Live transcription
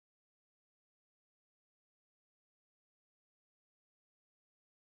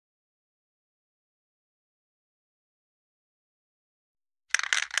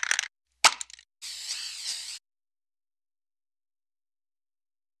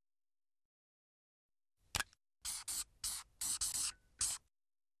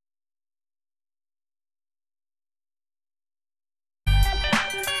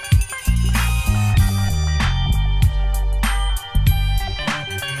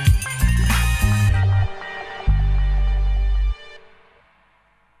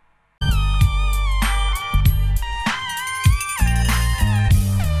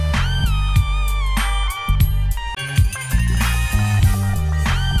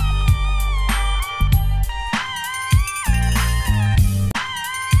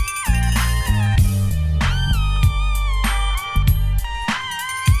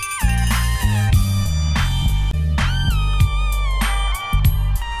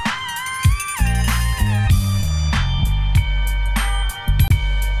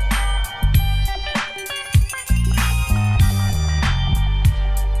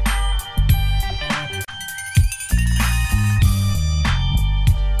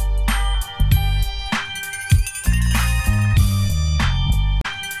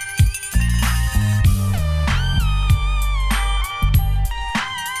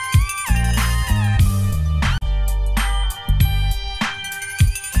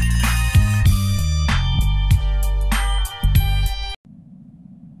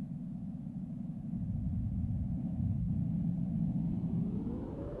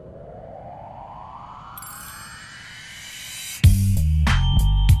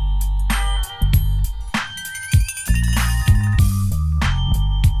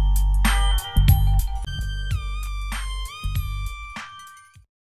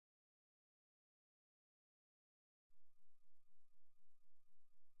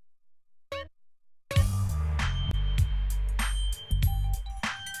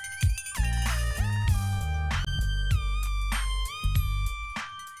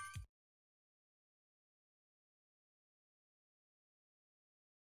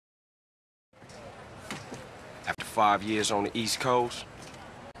5 years on the East Coast,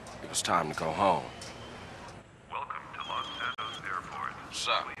 it was time to go home. Welcome to Los Santos Airport. What's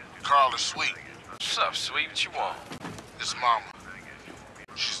up? Carl is sweet. What's up, sweet? What you want? His mama.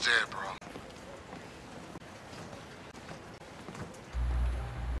 She's dead, bro.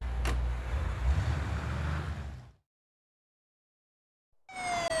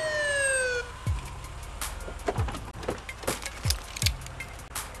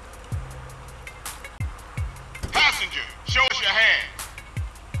 Passenger, show us your hand.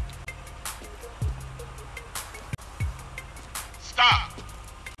 Stop.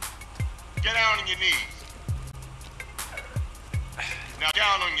 Get down on your knees. Now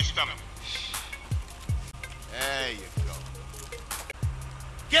down on your stomach. There you go.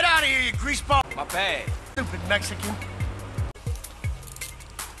 Get out of here, you greaseball! My bag. Stupid Mexican.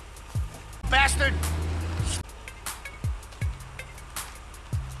 Bastard!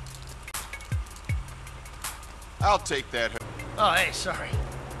 I'll take that, Oh, hey, sorry.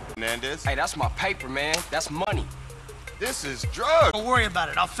 Hernandez. Hey, that's my paper, man. That's money. This is drugs. Don't worry about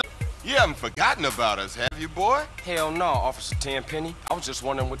it, I'll fill. You haven't forgotten about us, have you, boy? Hell no, Officer Tenpenny. I was just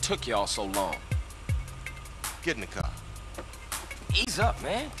wondering what took y'all so long. Get in the car. Ease up,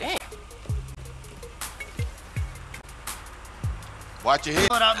 man. Damn. Watch your head.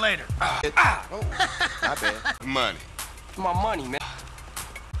 Fill it out later. Oh, my bad. Money. My money, man.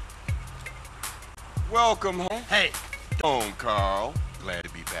 Welcome home. Hey, Home, Carl. Glad to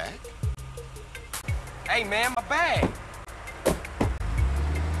be back. Hey, man, my bag.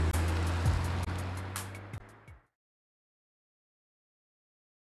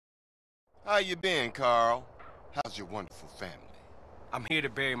 How you been, Carl? How's your wonderful family? I'm here to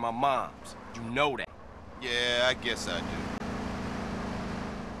bury my moms. You know that. Yeah, I guess I do.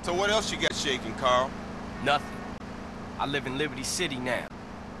 So what else you got shaking, Carl? Nothing. I live in Liberty City now.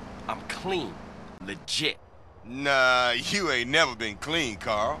 I'm clean. Legit. Nah, you ain't never been clean,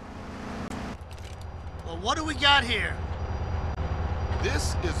 Carl. well, what do we got here?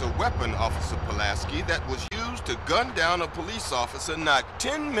 This is a weapon, Officer Pulaski, that was used to gun down a police officer not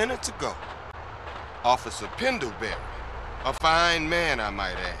 10 minutes ago. Officer Pendlebury. A fine man, I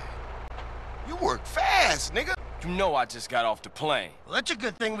might add. You work fast, nigga. You know I just got off the plane. Well, that's a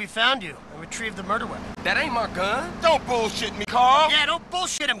good thing we found you and retrieved the murder weapon. That ain't my gun. Don't bullshit me, Carl. Yeah, don't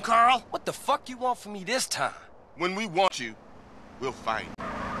bullshit him, Carl! What the fuck you want from me this time? When we want you, we'll find you.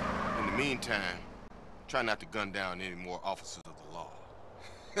 In the meantime, try not to gun down any more officers of the law.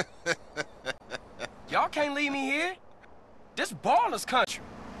 Y'all can't leave me here. This baller's country.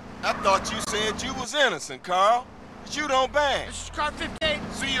 I thought you said you was innocent, Carl. But you don't bang. This is car 58.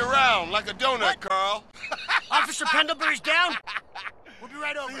 See you around like a donut, What? Carl. Officer Pendlebury's down. We'll be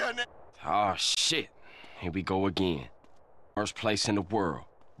right over. Oh, shit. Here we go again. First place in the world.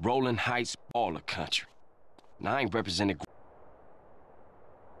 Rolling Heights baller country. Now, I ain't represented...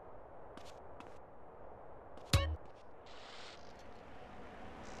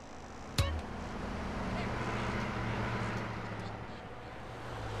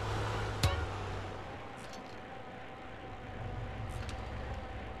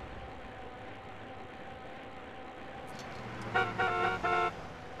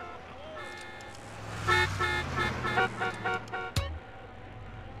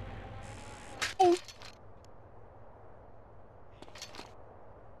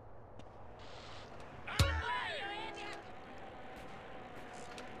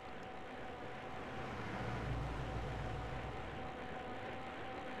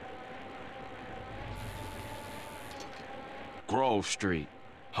 Grove Street.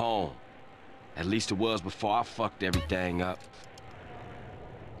 Home. At least it was before I fucked everything up.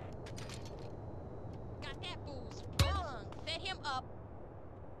 Got that fool's wrong. Set him up.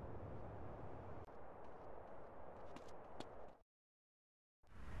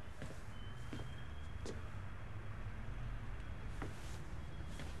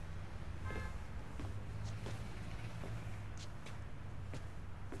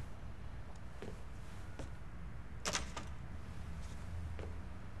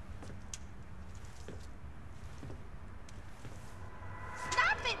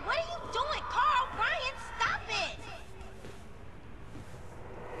 Stop it! What are you doing, Carl? Brian, stop it!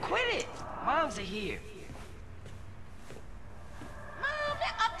 Quit it! Moms are here. Mom,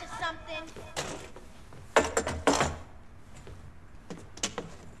 they're up to something.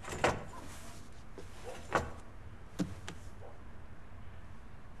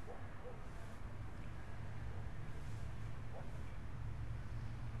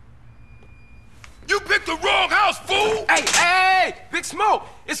 You picked the wrong house, fool! Hey, hey! Big Smoke!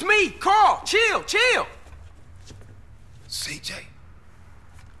 It's me, Carl! Chill, chill! CJ?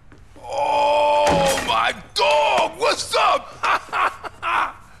 Oh, my my dog! What's up?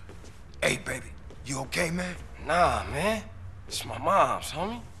 Hey, baby, you okay, man? Nah, man. It's my mom's,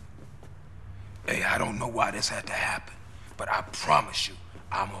 homie. Hey, I don't know why this had to happen, but I promise you,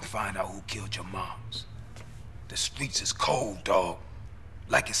 I'm gonna find out who killed your moms. The streets is cold, dog.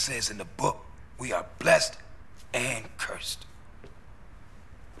 Like it says in the book, we are blessed and cursed.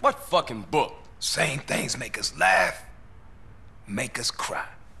 What fucking book? Same things make us laugh, make us cry.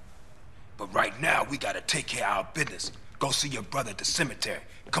 But right now, we gotta take care of our business. Go see your brother at the cemetery.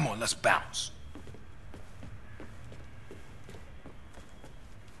 Come on, let's bounce.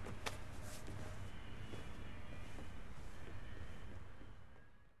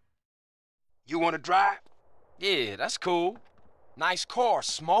 You wanna drive? Yeah, that's cool. Nice car,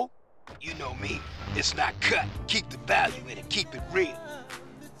 Smoke. You know me, it's not cut. Keep the value in it, keep it real.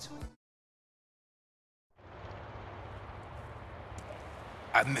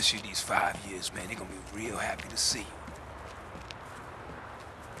 I miss you these 5 years, man. They're gonna be real happy to see you.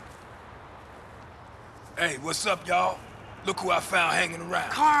 Hey, what's up, y'all? Look who I found hanging around.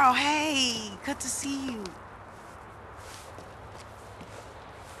 Carl, hey, good to see you.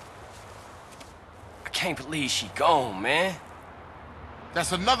 I can't believe she gone, man.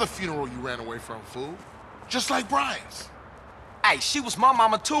 That's another funeral you ran away from, fool. Just like Brian's. Hey, she was my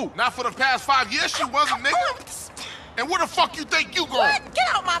mama too. Not for the past 5 years she wasn't, nigga. And where the fuck you think you going? What? Get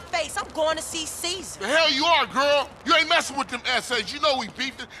out my face. I'm going to see Caesar. The hell you are, girl. You ain't messing with them essays. You know we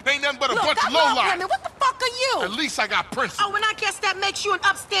beefed it. They ain't nothing but a Look, bunch I of love lowlife. women. What the fuck are you? At least I got principles. Oh, and I guess that makes you an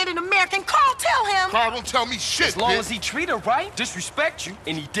upstanding American. Carl, tell him. Carl, don't tell me shit, As long bitch. as he treat her right, disrespect you,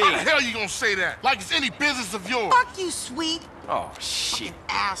 and he did. How the hell you gonna say that? Like it's any business of yours. Fuck you, sweet. Oh, shit.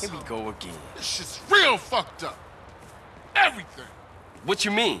 Asshole. Here we go again. This shit's real fucked up. Everything. What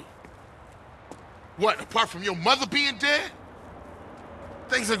you mean? What, apart from your mother being dead?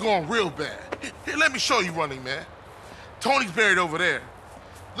 Things are going real bad. Here, let me show you, Running Man. Tony's buried over there.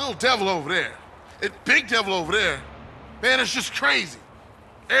 Little Devil over there. And Big Devil over there. Man, it's just crazy.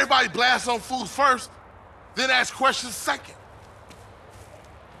 Everybody blasts on fools first, then ask questions second.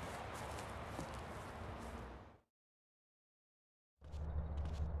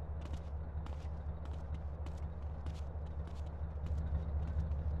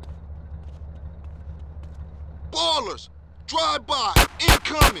 Ballers, drive-by,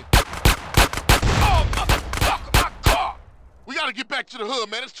 incoming. Oh, motherfucker, my car! We gotta get back to the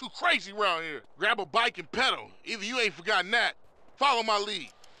hood, man. It's too crazy around here. Grab a bike and pedal. Either you ain't forgotten that. Follow my lead.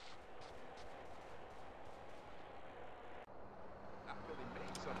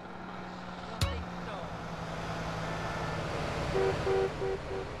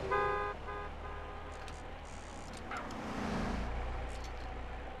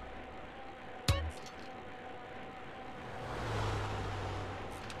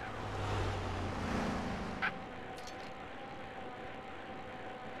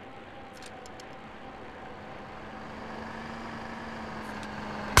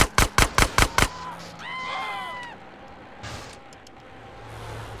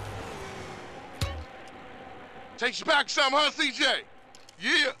 Takes you back some, huh, CJ?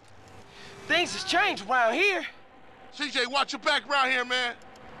 Yeah. Things has changed around here. CJ, watch your back around here, man.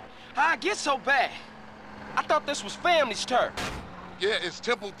 How'd it get so bad? I thought this was family's turf. Yeah, it's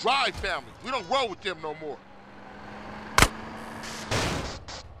Temple Drive family. We don't roll with them no more.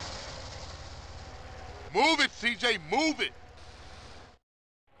 Move it, CJ, move it.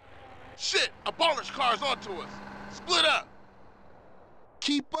 Shit, a baller's car's onto us. Split up.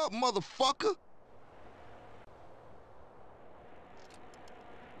 Keep up, motherfucker.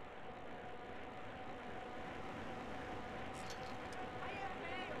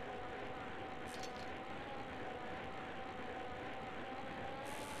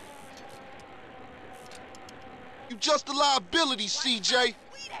 You just a liability, CJ.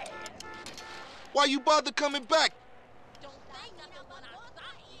 Why you bother coming back?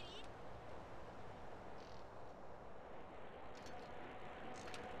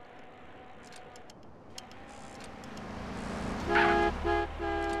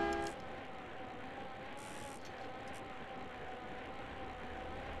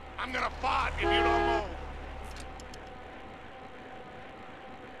 I'm gonna fight if you don't move.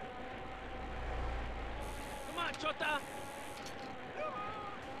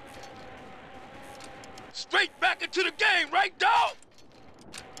 Straight back into the game, right, dog?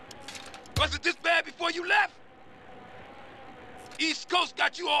 Wasn't this bad before you left? East Coast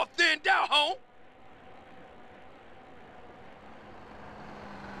got you all thinned out, home.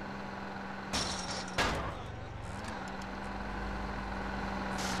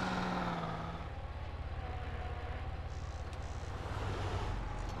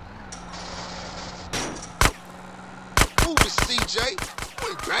 CJ. You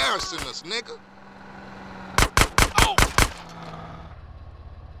embarrassing us, nigga. Oh!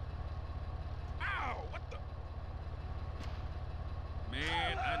 Ow! What the?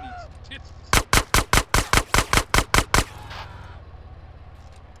 Man, I need some tits.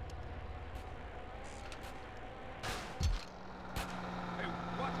 Hey,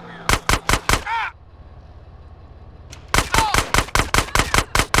 watch where you're going. Ah!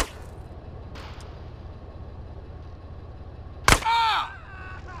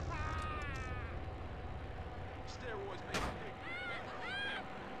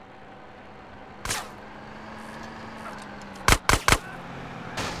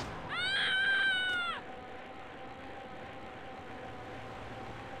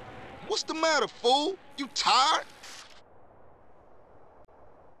 What's the matter, fool? You tired?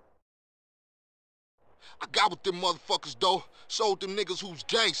 I got with them motherfuckers, though. Showed them niggas who's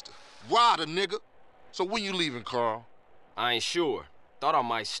gangster. Rider, nigga. So when you leaving, Carl? I ain't sure. Thought I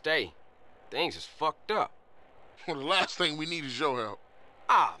might stay. Things is fucked up. Well, the last thing we need is your help.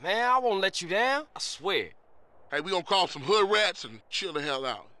 Ah, man, I won't let you down. I swear. Hey, we gonna call some hood rats and chill the hell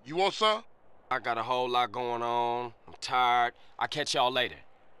out. You want some? I got a whole lot going on. I'm tired. I'll catch y'all later.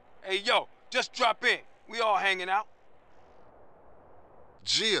 Hey, yo, just drop in. We all hanging out.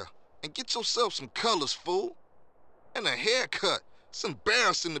 Gia, and get yourself some colors, fool. And a haircut. It's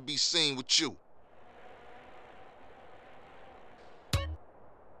embarrassing to be seen with you.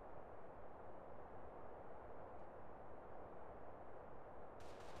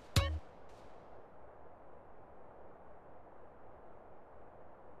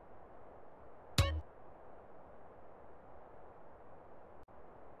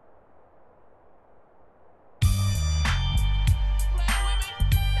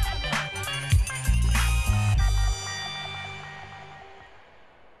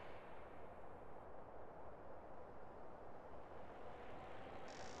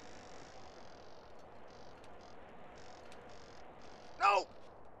 No!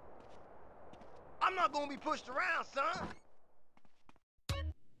 I'm not gonna be pushed around, son.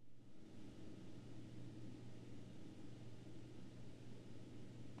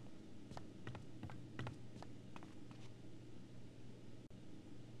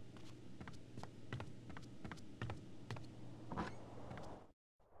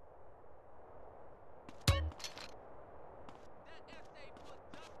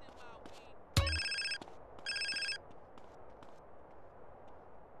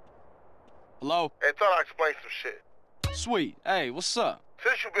 Hello? Hey, thought I'd explain some shit. Sweet. Hey, what's up?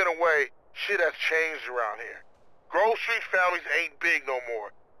 Since you've been away, shit has changed around here. Grove Street families ain't big no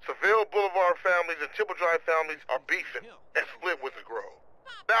more. Seville Boulevard families and Temple Drive families are beefing and split with the Grove.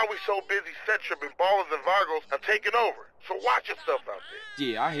 Now we so busy, set tripping, ballers and Vagos have taken over. So watch yourself out there.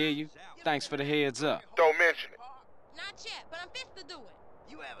 Yeah, I hear you. Thanks for the heads up. Don't mention it. Not yet, but I'm fit to do it.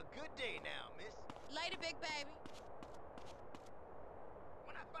 You have a good day now, miss. Later, big baby.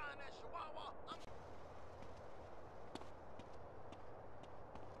 When I find that chihuahua, I'm...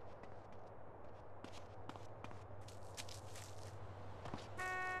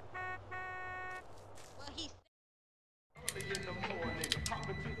 Well, he's...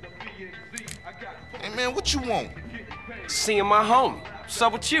 Hey, man, what you want? Seeing my homie. What's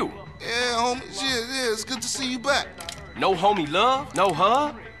up with you? Yeah, homie. Yeah, it's good to see you back. No homie love? No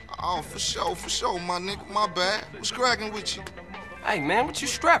hug? Oh, for sure, my nigga. My bad. What's cracking with you? Hey, man, what you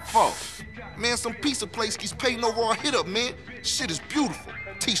strapped for? Man, some pizza place keeps painting over our hit up, man. Shit is beautiful.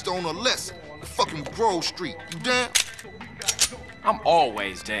 Teach the owner a lesson. Fucking Grove Street. You down? I'm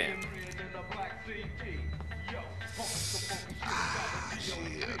always down. Shit.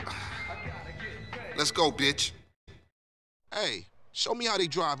 Let's go, bitch. Hey, show me how they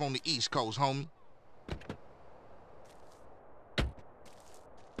drive on the East Coast, homie.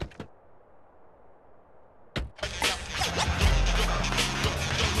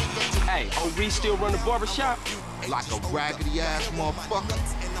 Hey, OB still run the barbershop? Like a raggedy-ass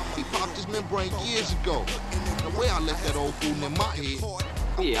motherfucker. He popped his membrane years ago. The way I left that old fool in my head.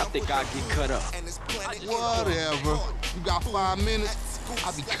 Yeah, I think I'll get cut up. Whatever. You got 5 minutes?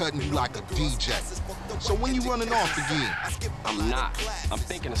 I'll be cutting you like a DJ. So when you running off again? I'm not. I'm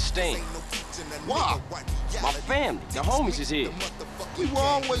thinking of staying. Why? My family, the homies is here. We were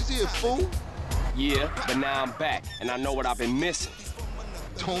always here, fool. Yeah, but now I'm back, and I know what I've been missing.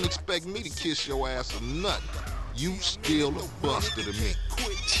 Don't expect me to kiss your ass or nothing. You still a buster to me.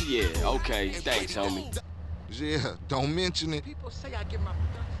 Yeah, okay. Thanks, homie. Yeah, don't mention it. People say I get my...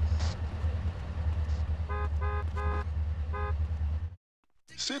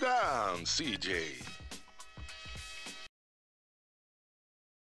 Sit down, CJ.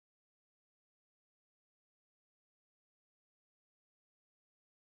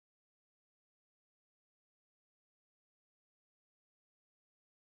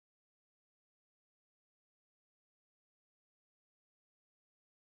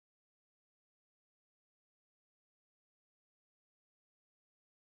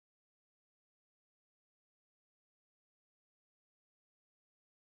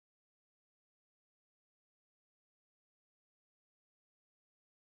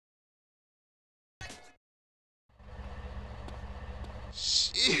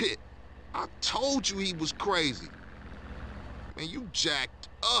 Shit. I told you he was crazy. Man, you jacked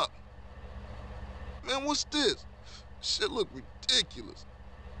up. Man, what's this? Shit look ridiculous.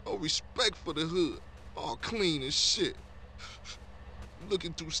 No respect for the hood. All clean as shit. You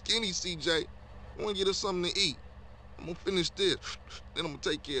looking too skinny, CJ. I wanna get us something to eat. I'm gonna finish this, then I'm gonna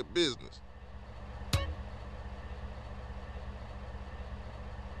take care of business.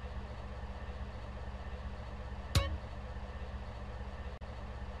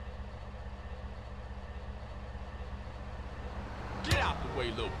 Get out the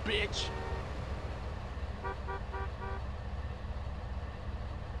way, little bitch.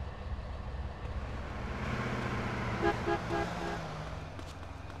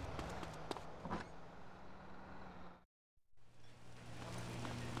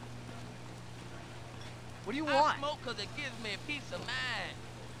 What do you want? I smoke 'cause it gives me peace of mind.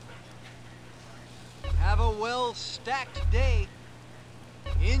 Have a well-stacked day.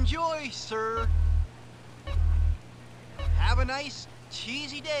 Enjoy, sir. Have a nice,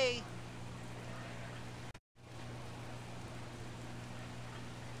 cheesy day.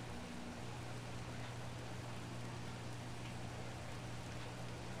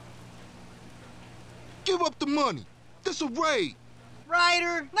 Give up the money. This a raid.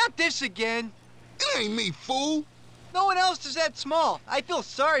 Ryder, not this again. It ain't me, fool. No one else is that small. I feel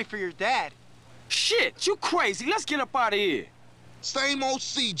sorry for your dad. Shit, you crazy. Let's get up out of here. Same old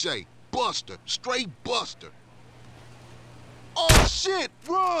CJ. Buster. Straight Buster. Oh, shit!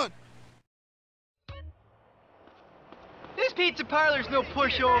 Run! This pizza parlor's no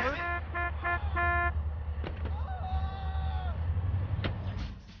pushover.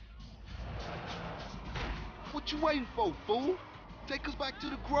 What you waiting for, fool? Take us back to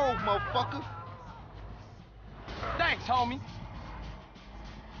the Grove, motherfucker. Thanks, homie.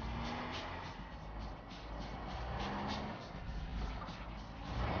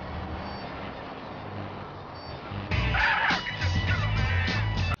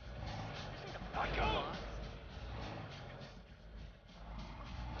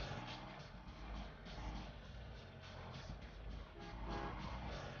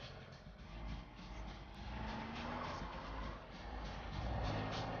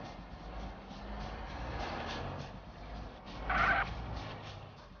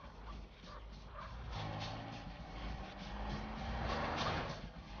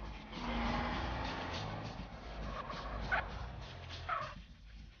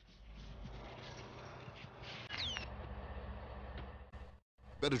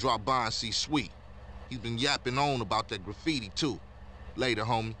 Better drop by and see Sweet. He's been yapping on about that graffiti, too. Later,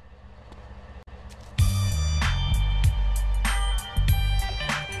 homie.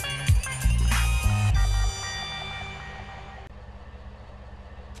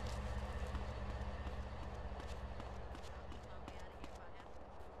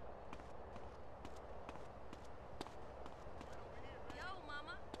 Yo,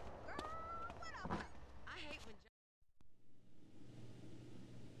 mama. Girl, what up? I hate when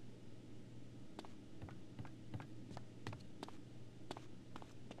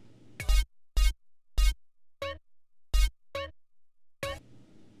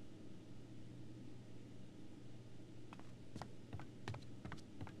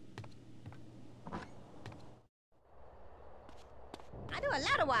I do a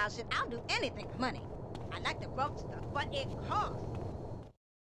lot of wild shit. I'll do anything for money. I like the rough stuff, but it costs.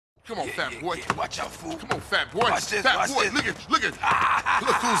 Come on, fat boy. Yeah. Watch out, fool. Come on, fat boy. Watch this, fat watch boy, this. look at.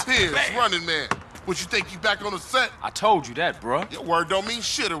 Look who's here. It's Running Man. What, you think you back on the set? I told you that, bruh. Your word don't mean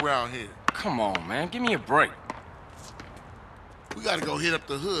shit around here. Come on, man. Give me a break. We gotta go hit up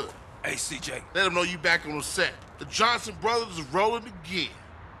the hood. Hey, CJ. Let them know you back on the set. The Johnson brothers is rolling again.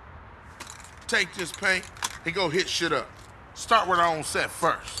 Take this paint and go hit shit up. Start with our own set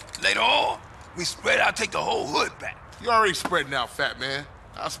first. Later on, we spread out, take the whole hood back. You already spreading out, fat man.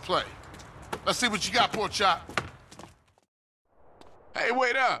 Let's play. Let's see what you got, pork chop. Hey,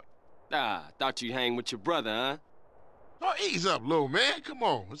 wait up. Ah, thought you hang with your brother, huh? Oh, ease up, little man. Come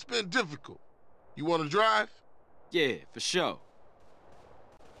on. It's been difficult. You want to drive? Yeah, for sure.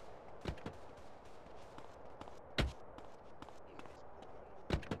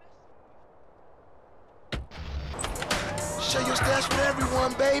 Share your stash with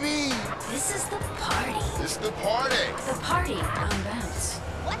everyone, baby. This is the party. It's the party. The party on bounce.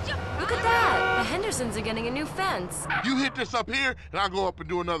 What's your Look at that. The Hendersons are getting a new fence. You hit this up here, and I'll go up and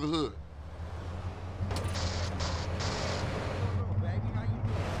do another hood.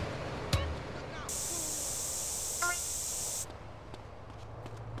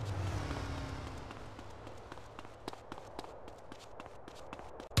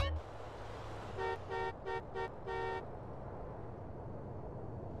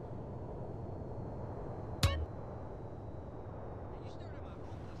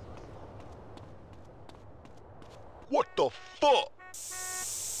 the fuck?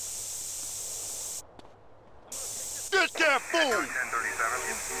 Get that fool! 1037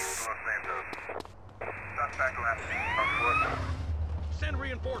 East Los Santos. Suspect left on foot. Send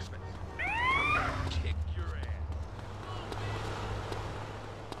reinforcements. Kick your ass.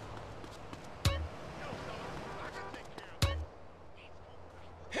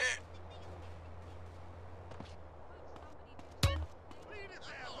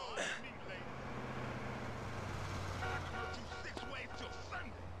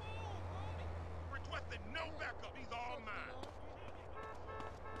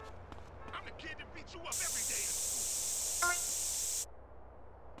 You up every day in school.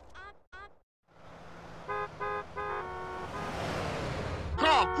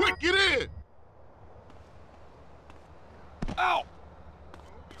 Carl, quick, get in! Ow!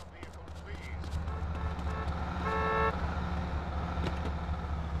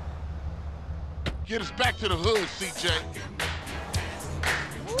 Get us back to the hood, CJ.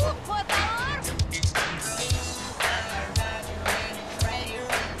 Ooh, por favor.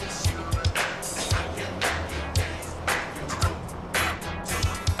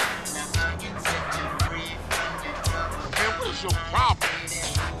 What's your problem?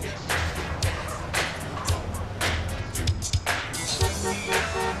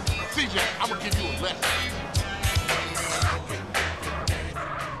 CJ, I'm gonna give you a lesson.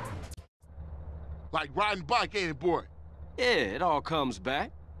 Like riding bike, ain't it, boy? Yeah, it all comes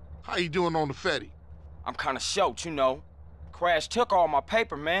back. How you doing on the Fetty? I'm kinda short, you know. Crash took all my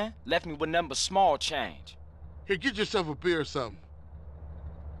paper, man. Left me with nothing but small change. Here, get yourself a beer or something.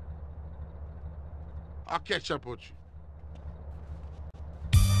 I'll catch up with you.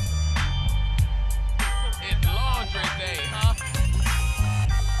 It's laundry day, huh?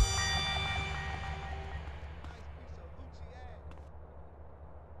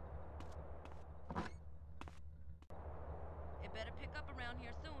 It better pick up around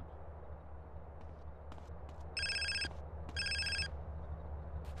here soon.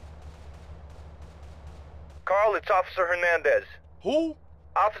 Carl, it's Officer Hernandez. Who?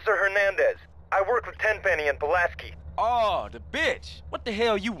 Officer Hernandez. I work with Tenpenny and Pulaski. Oh, the bitch. What the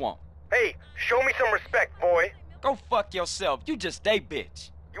hell you want? Hey, show me some respect, boy. Go fuck yourself. You just a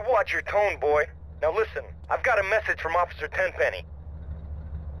bitch. You watch your tone, boy. Now listen, I've got a message from Officer Tenpenny.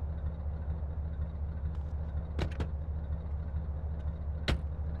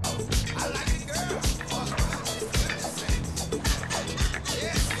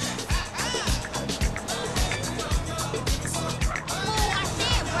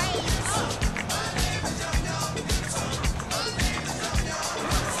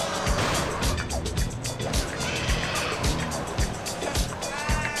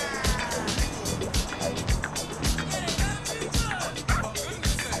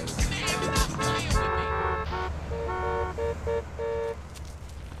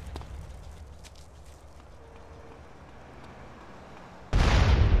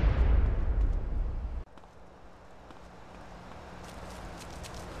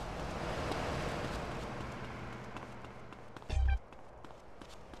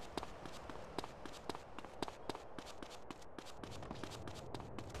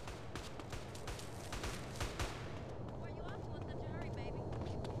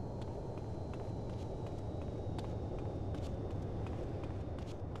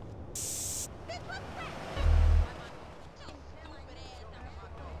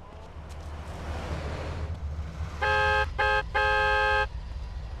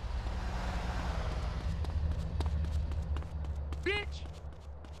 Bitch!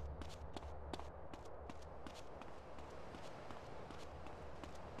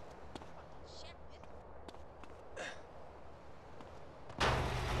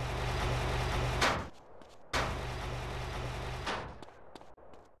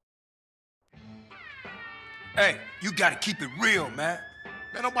 Hey, you gotta keep it real, man.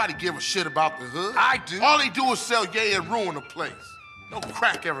 Man, nobody give a shit about the hood. I do. All they do is sell yay and ruin the place. No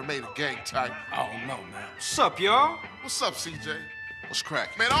crack ever made a gang type. I don't know, man. What's up, y'all? What's up, CJ? What's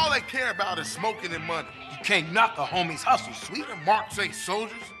cracking? Man, all they care about is smoking and money. You can't knock a homie's hustle, sweet. Them marks ain't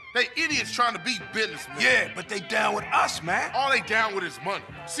soldiers. They idiots trying to be businessmen. Yeah, but they down with us, man. All they down with is money.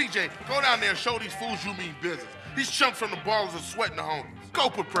 CJ, go down there and show these fools you mean business. These chumps from the ballers are sweating the homies. Go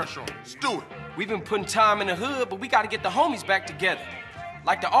put pressure on them. Let's do it. We've been putting time in the hood, but we gotta get the homies back together.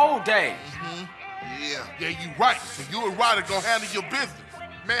 Like the old days. Yeah, you right. So you and Ryder gonna handle your business.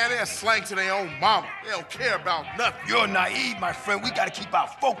 Man, they're slang to their own mama. They don't care about nothing. You're naive, my friend. We gotta keep our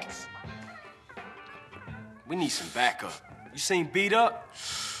focus. We need some backup. You seen Beat Up?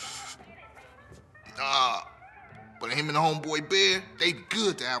 But him and the homeboy Bear, they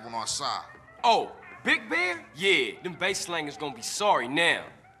good to have on our side. Oh, Big Bear? Yeah, them base slangers gonna be sorry now.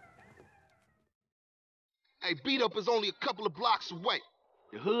 Hey, beat up is only a couple of blocks away.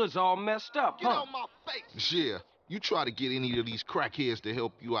 The hood's all messed up, Get out my face! Yeah, you try to get any of these crackheads to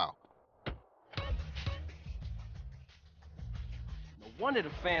help you out. No wonder the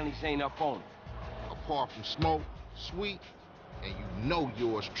families ain't up on it. Apart from Smoke, Sweet, and you know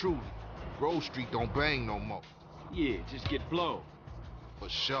yours truly, Grove Street don't bang no more. Yeah, just get blown. For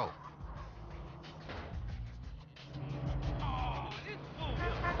sure.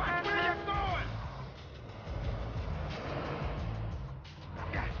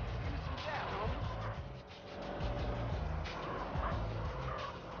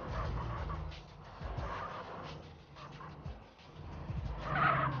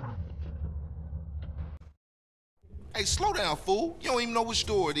 Hey, slow down, fool. You don't even know which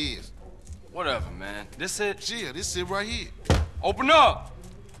door it is. Whatever, man. This it? Yeah, this it right here. Open up!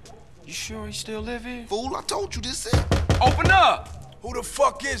 You sure he still live here? Fool, I told you this it. Open up! Who the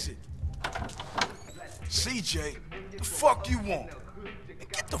fuck is it? CJ, the fuck you want?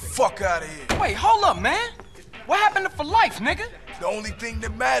 Get the fuck out of here. Wait, hold up, man. What happened to for life, nigga? The only thing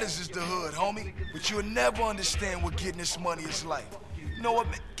that matters is the hood, homie. But you'll never understand what getting this money is like. You know what,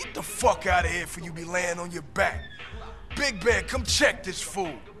 man? Get the fuck out of here before you be laying on your back. Big Bear, come check this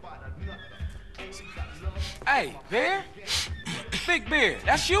fool. Hey, Bear? Big Bear,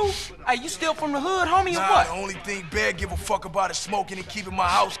 that's you? Hey, you still from the hood, homie, or Nah, what? the only thing Bear give a fuck about is smoking and keeping my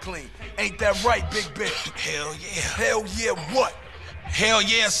house clean. Ain't that right, Big Bear? Hell yeah. Hell yeah what? Hell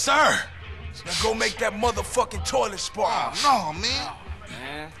yeah, sir. Now go make that motherfucking toilet spark. Oh, no, man.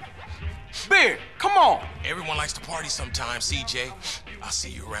 Man. Bear, come on. Everyone likes to party sometimes, CJ. I'll see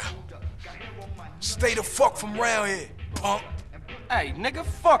you around. Stay the fuck from round here, punk. Hey, nigga,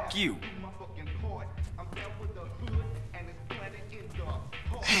 fuck you.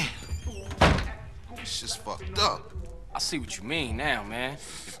 It's just fucked up. I see what you mean now, man.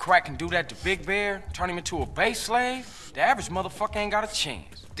 If Crack can do that to Big Bear, turn him into a base slave, the average motherfucker ain't got a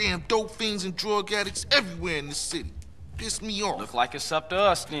chance. Damn dope fiends and drug addicts everywhere in this city. Piss me off. Look like it's up to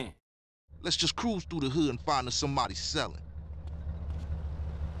us then. Let's just cruise through the hood and find us somebody selling.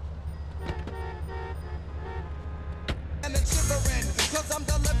 And it's shivering, cause I'm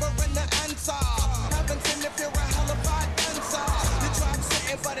delivering the answer. Haven't seen if you're a hellified dancer. You tried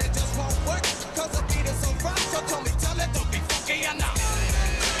sitting, but it just won't work. Cause the beat is so rough, so tell me, tell it, don't be funky enough.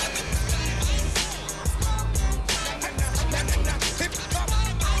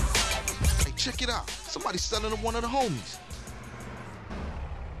 Hey, check it out. Somebody's selling to one of the homies.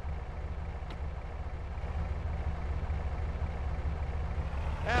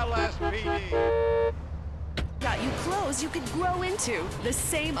 LSPD. Got you clothes you could grow into. The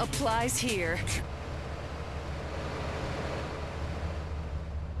same applies here.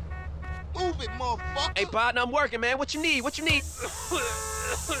 Move it, motherfucker. Hey, partner, I'm working, man. What you need? What you need?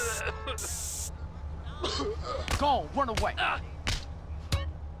 Go on, run away.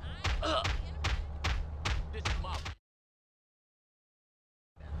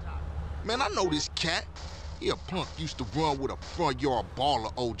 Man, I know this cat. He a punk used to run with a front yard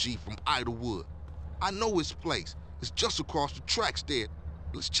baller OG from Idlewood. I know his place. It's just across the tracks there.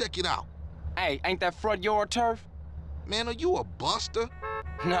 Let's check it out. Hey, ain't that front yard turf? Man, are you a buster?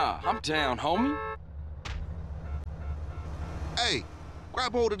 Nah, I'm down, homie. Hey,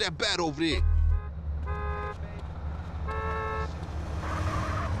 grab hold of that bat over there.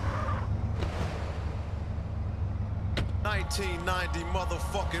 $19.90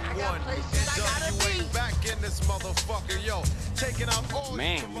 motherfucking one. NWA back in this motherfucker, yo. Taking out all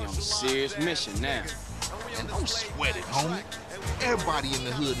Man, we on a serious mission now. And don't sweat it, homie. Everybody in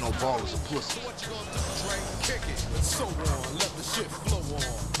the hood know ballers are pussy. kick it, so on, let the shit flow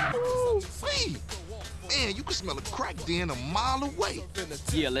on. Ooh-wee. Man, you can smell a crack den a mile away.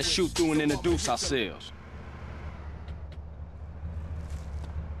 Yeah, let's shoot through and introduce ourselves.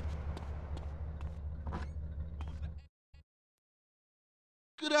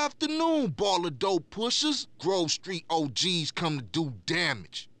 Good afternoon, baller dope pushers. Grove Street OGs come to do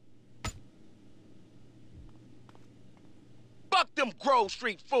damage. Fuck them Grove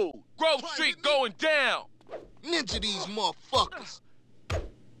Street fools. Grove Street going down. Ninja these motherfuckers.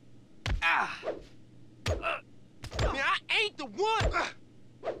 Ah. Man, I ain't the one.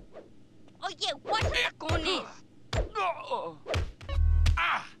 Oh, yeah, what's back on this?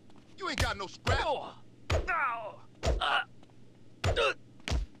 Ah. You ain't got no scrap.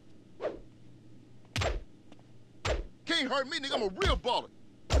 Can't hurt me, nigga. I'm a real baller.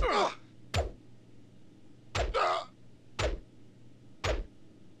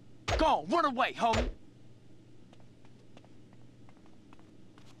 Go on, run away, homie.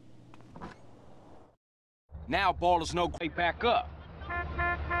 Now Baller's no way back up.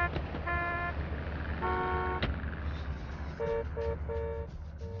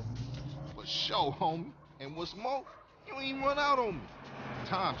 For sure, homie. And what's more, you ain't run out on me.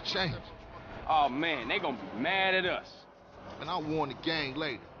 Times change. Oh man, they gonna be mad at us. And I'll warn the gang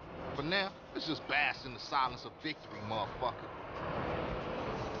later. For now, let's just bask in the silence of victory, motherfucker.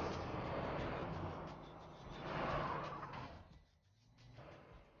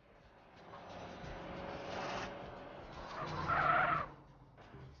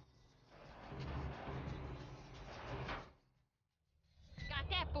 Got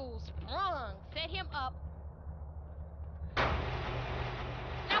that fool sprung. Set him up.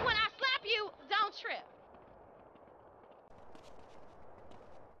 Now when I slap you, don't trip.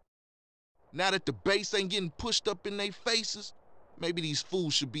 Now that the bass ain't getting pushed up in their faces, maybe these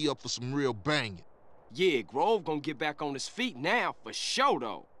fools should be up for some real banging. Yeah, Grove gonna get back on his feet now, for sure,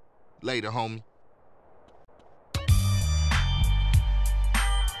 though. Later, homie.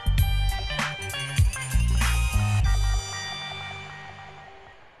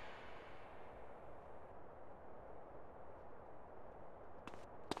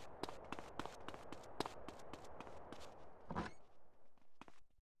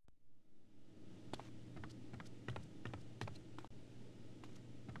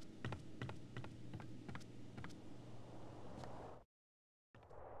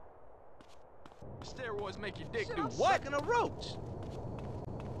 Steroids make your dick Shit, do I'm what? sucking a roach.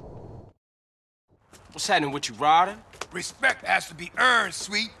 What's happening with you, Ryder? Respect has to be earned,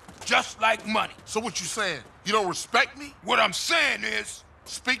 sweet, just like money. So what you saying? You don't respect me? What I'm saying is,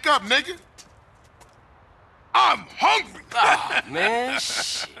 Speak up, nigga. I'm hungry. Ah, man,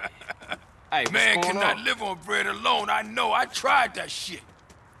 shit. Hey, what's Man going cannot on? live on bread alone. I know. I tried that shit.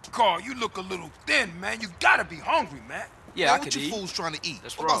 Carl, you look a little thin, man. You gotta be hungry, man. Yeah, Man, I what could you eat. fools trying to eat?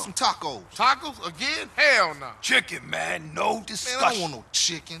 That's What about wrong. some tacos? Tacos again? Hell no. Chicken, man. No Man, discussion. I don't want no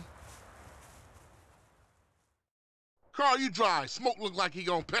chicken. Carl, you dry. Smoke look like he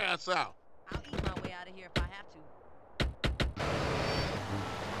gonna pass out. I'll eat my way out of here if I have to.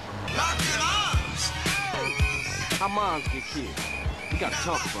 Lock your arms. How moms get killed? We gotta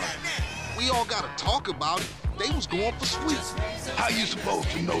talk about it. We all gotta talk about it. They was going for sweets. How you supposed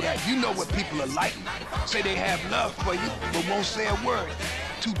to know that? You know what people are like. Say they have love for you, but won't say a word.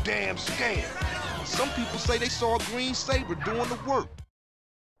 Too damn scared. Some people say they saw a green saber doing the work.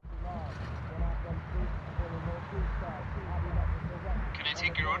 Can I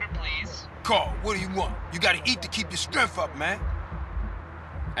take your order, please? Carl, what do you want? You gotta eat to keep your strength up, man.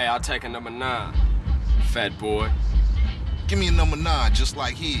 Hey, I'll take a number 9. Fat boy. Give me a number 9, just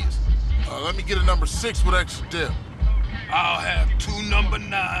like his. Let me get a number 6 with extra dip. I'll have 2 number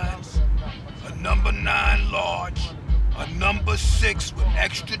 9s, a number 9 large, a number 6 with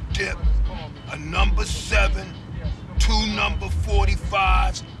extra dip, a number 7, 2 number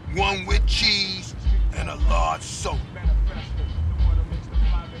 45s, 1 with cheese, and a large soda.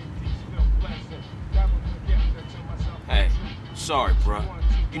 Hey, sorry, bruh.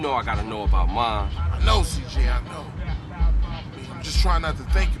 You know I gotta know about mom. I know, CJ, I know. I'm just trying not to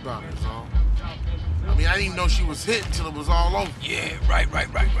think about it, is all. I mean, I didn't even know she was hit until it was all over. Yeah, right.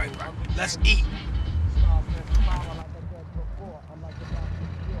 Let's eat.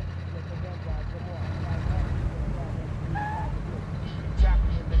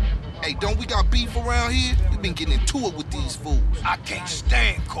 Hey, don't we got beef around here? We been getting into it with these fools. I can't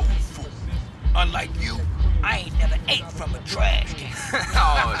stand cold food. Unlike you, I ain't never ate from a trash can.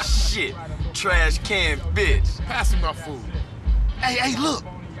 Oh, shit. Trash can bitch. Pass me my food. Hey, look.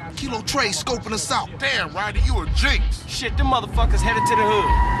 Kilo Trey scoping us out. Damn, Ryder, you a jinx. Shit, them motherfuckers headed to the hood.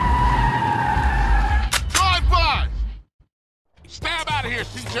 Drive by! Stab out of here,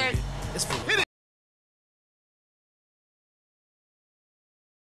 CJ. Hit it.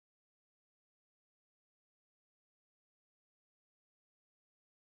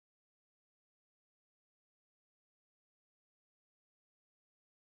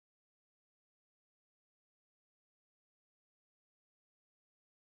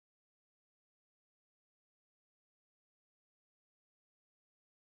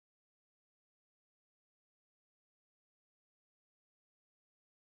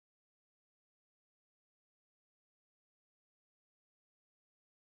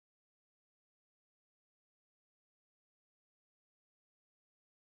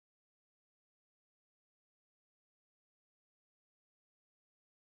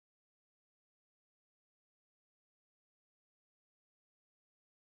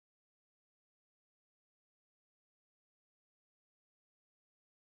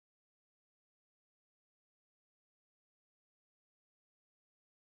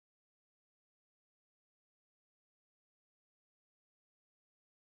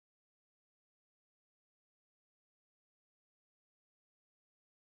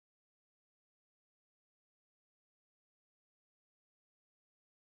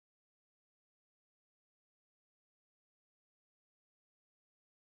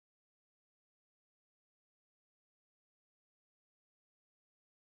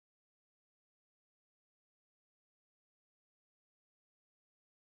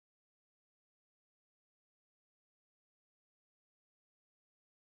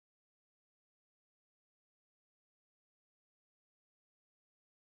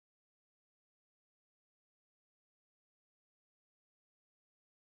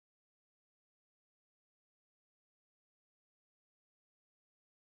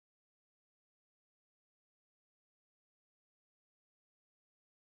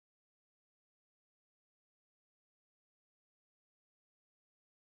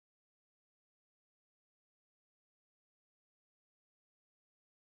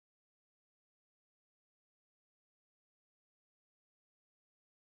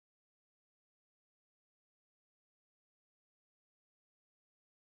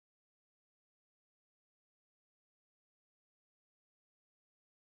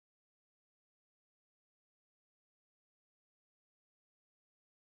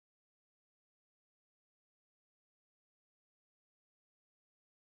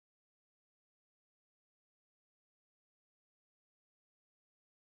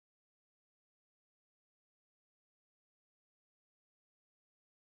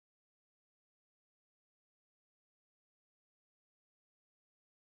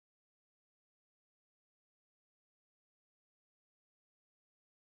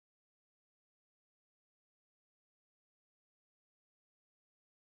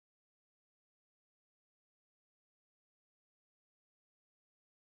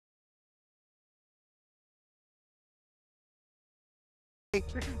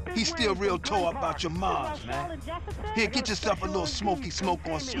 He's still real tore up about your moms, man. Here, get yourself a little smoky smoke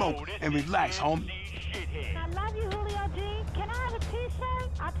on smoke and relax, homie. I love you, Julio G. Can I have a t-shirt?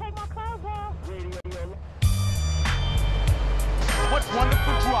 I'll take my clothes off. What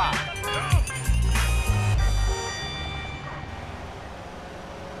wonderful drive.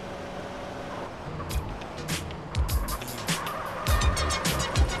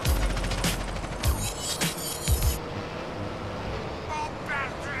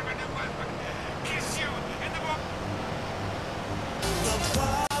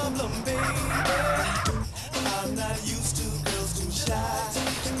 I'm not used to girls too shy to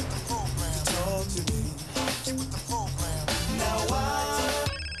talk to me. Now I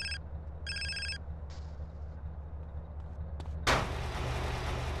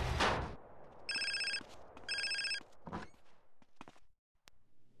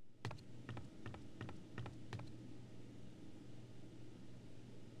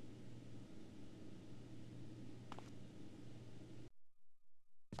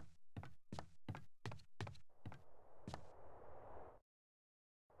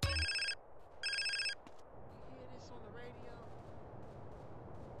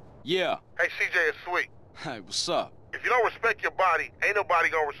Yeah. Hey, CJ, it's Sweet. Hey, what's up? If you don't respect your body, ain't nobody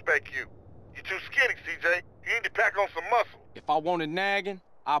gonna respect you. You're too skinny, CJ. You need to pack on some muscle. If I wanted nagging,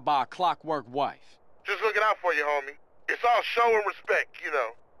 I'd buy a clockwork wife. Just looking out for you, homie. It's all show and respect, you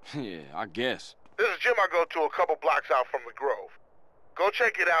know. Yeah, I guess. There's a gym I go to a couple blocks out from the Grove. Go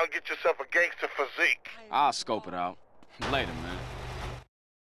check it out and get yourself a gangster physique. I'll scope it out. Later, man.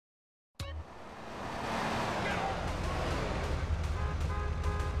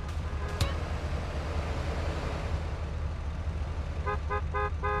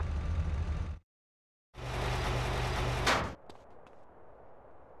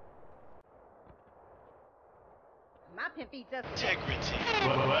 My pimp eats us. Integrity.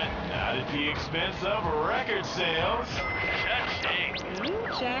 But not at the expense of record sales. Cha-ching. New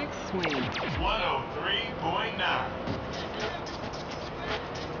Jack Swing. 103.9.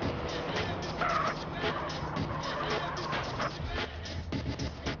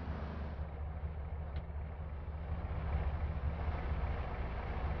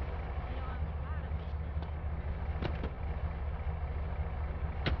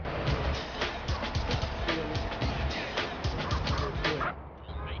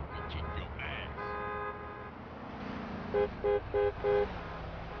 I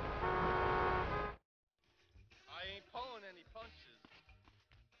ain't pulling any punches.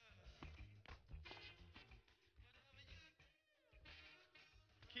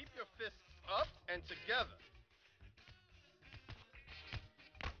 Keep your fists up and together.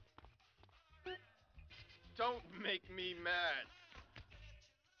 Don't make me mad.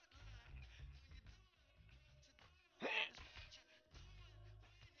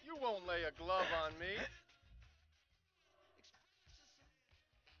 You won't lay a glove on me.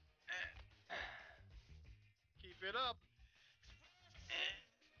 Keep it up.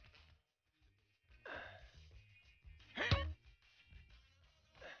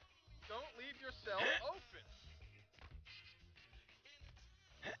 Don't leave yourself open.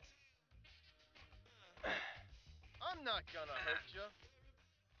 I'm not gonna hurt you.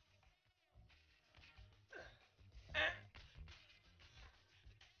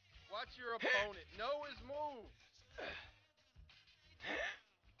 Watch your opponent. Know his moves.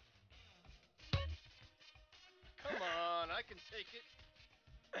 Come on, I can take it.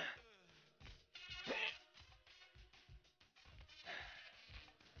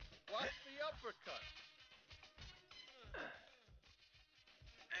 Watch the uppercut.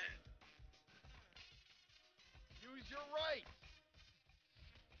 Use your right.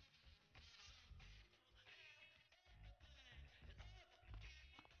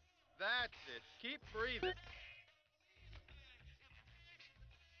 That's it. Keep breathing.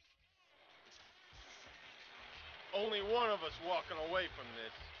 Only one of us walking away from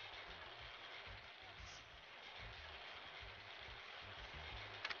this.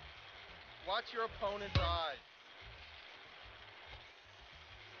 Watch your opponent's eyes.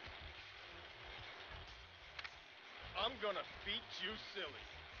 I'm gonna beat you silly.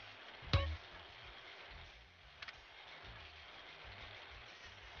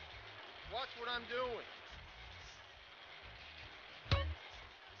 Watch what I'm doing.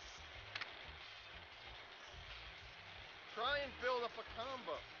 Try and build up a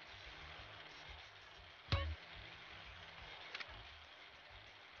combo.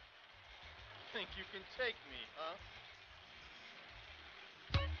 Think you can take me, huh?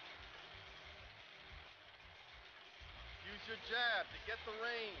 Use your jab to get the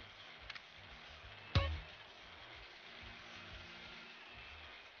range.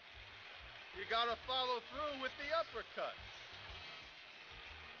 You gotta follow through with the uppercut.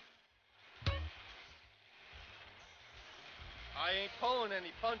 I ain't pulling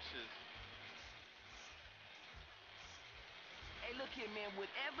any punches. Hey, look here, man.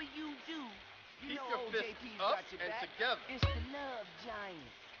 Whatever you do, you Keep know your OJP's fists got up your and back. together. It's the love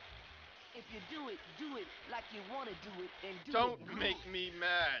giant. If you do it like you want to do it, and do Don't it good. make me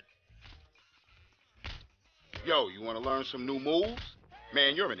mad. Yo, you want to learn some new moves?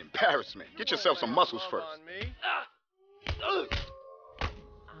 Man, you're an embarrassment. Get yourself some muscles first. On me.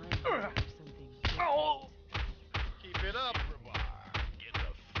 Keep it up. Get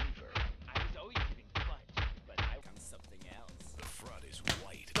the fever. I was always giving clutch, but I'm something else. The front is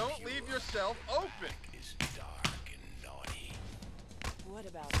white. Don't leave yourself open. Is dark and naughty. What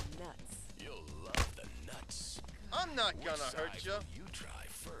about nuts? You'll love the nuts. I'm not Which gonna side hurt you. will you try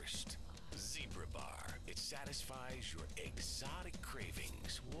first? Zebra Bar. It satisfies your exotic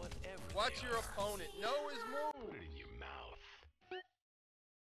cravings, whatever. Watch they your are. opponent know his move. Put it in your mouth.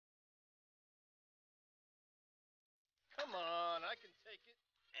 Come on, I can take it.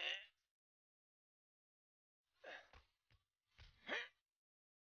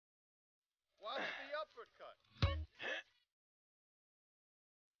 Watch the uppercut.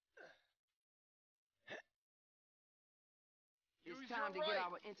 It's time to get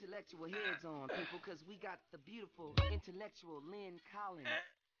our intellectual heads on, people, because we got the beautiful intellectual Lynn Collins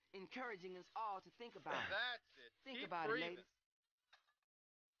encouraging us all to think about it. That's it. Think Keep about breathing. it, ladies.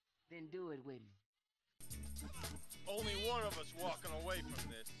 Then do it with me. Only one of us walking away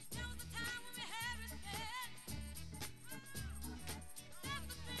from this.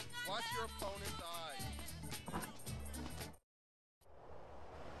 Watch your opponent's eyes.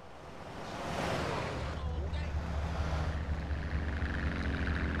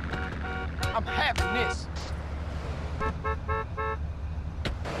 I'm having this.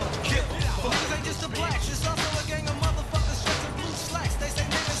 Police ain't just the blacks, it's also a gang of motherfuckers dressed in blue slacks. They say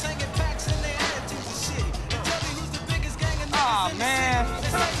niggas hanging packs and their attitudes are shitty. Tell me who's the biggest gang of niggas in the man. city. They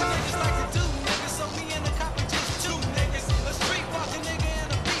say niggas like to do niggas, so me and the copper just two niggas. A street walking nigga and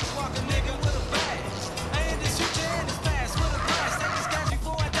a beach walking nigga with a badge. I ain't just shoot your hand as fast with a blast. Take this cash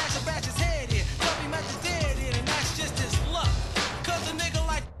before I dash a batch his head in. Drop him at the dead end, and that's just his luck. Cause a nigga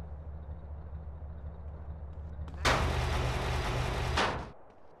like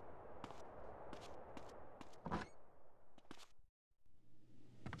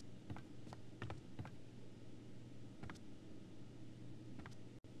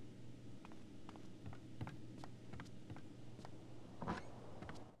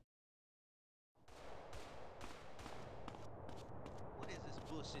What is this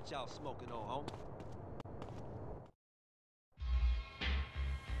bullshit y'all smoking on, homie?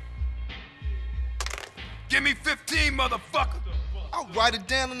 Give me 15, motherfucker. I'll write it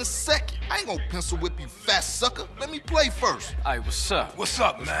down in a second. I ain't gonna pencil whip you, fat sucker. Let me play first. Hey, what's up? What's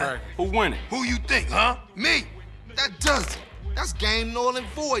up, man? Who winning? Who you think, huh? Me. That does it. That's game null and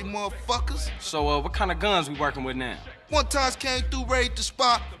void, motherfuckers. So, what kind of guns we working with now? One time came through, raided the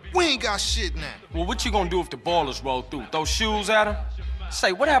spot. We ain't got shit now. Well, what you gonna do if the ballers roll through? Throw shoes at him?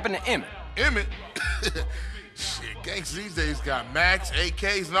 Say, what happened to Emmett? Emmett? Shit, gangs these days got Macs,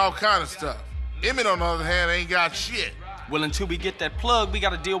 AKs, and all kind of stuff. Emmett, on the other hand, ain't got shit. Well, until we get that plug, we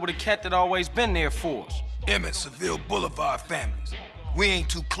gotta deal with a cat that always been there for us. Emmett, Seville Boulevard families. We ain't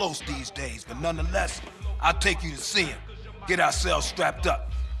too close these days, but nonetheless, I'll take you to see him. Get ourselves strapped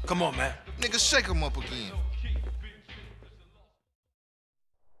up. Come on, man. Nigga, shake him up again.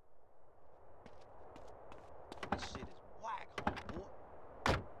 This shit is whack,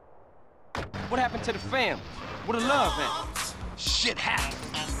 boy. What happened to the family? Where the love at? Shit happened.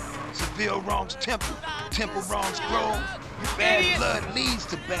 Seville wrongs temple, temple wrongs grove. Bad blood leads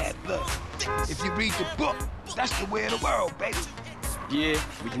to bad blood. If you read the book, that's the way of the world, baby. Yeah,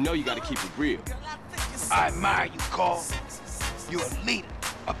 but you know you gotta keep it real. I admire you, Carl. You're a leader,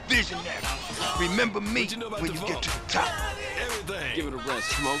 a visionary. Remember me when you get to the top. Everything. Give it a rest,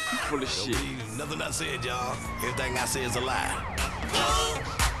 Smoke. You full of shit. Nothing I said, y'all. Everything I said is a lie.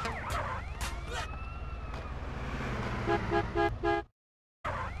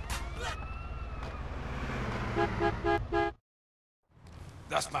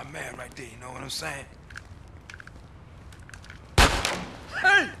 That's my man right there, you know what I'm saying?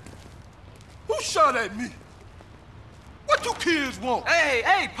 Hey! Who shot at me? What you kids want?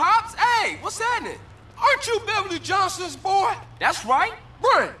 Hey, Pops! Hey, what's happening? Aren't you Beverly Johnson's boy? That's right.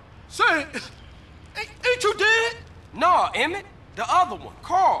 Brian, say, ain't you dead? No, Emmett. The other one,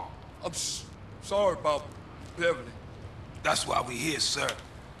 Carl. I'm sorry about Beverly. That's why we're here, sir.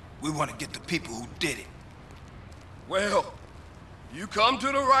 We want to get the people who did it. Well, you come to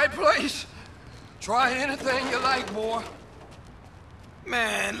the right place. Try anything you like, boy.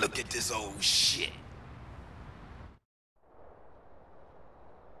 Man, look at this old shit.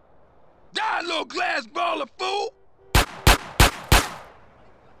 Die, little glass baller, fool!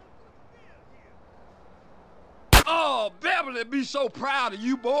 Oh, Beverly be so proud of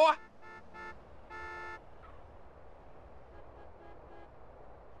you, boy.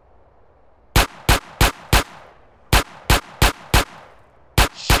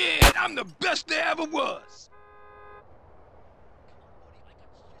 Shit, I'm the best there ever was.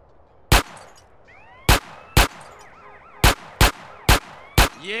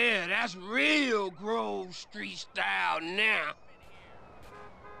 Yeah, that's real Grove Street style now.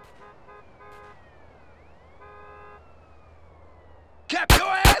 Cap your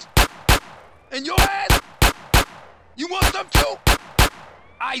ass? And your ass? You want some too?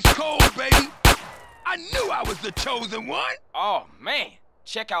 Ice cold, baby. I knew I was the chosen one. Oh, man.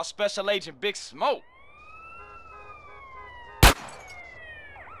 Check out Special Agent Big Smoke.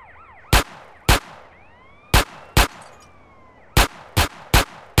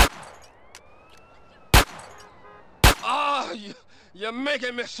 Oh, you're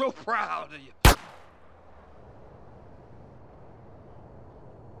making me so proud of you.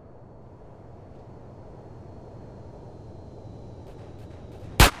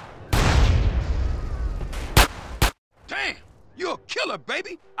 Damn, you're a killer,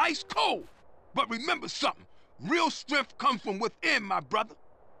 baby. Ice cold. But remember something. Real strength comes from within, my brother.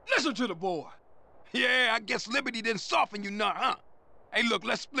 Listen to the boy. Yeah, I guess Liberty didn't soften you none, huh? Hey, look,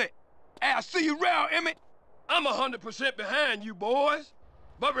 let's split. Hey, I'll see you around, Emmett. I'm 100% behind you, boys.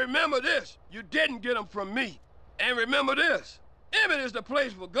 But remember this, you didn't get them from me. And remember this, Emmett is the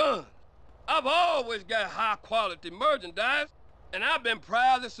place for guns. I've always got high-quality merchandise, and I've been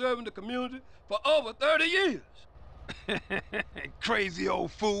proudly serving the community for over 30 years. Crazy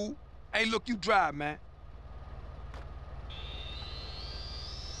old fool. Hey, look, you drive, man.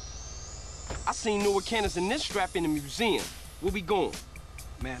 I seen newer cannons in this strap in the museum. Where we going?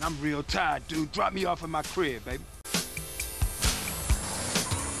 Man, I'm real tired, dude. Drop me off at my crib, baby.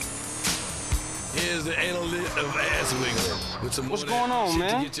 Here's the analyst of ass winger. With some What's going on,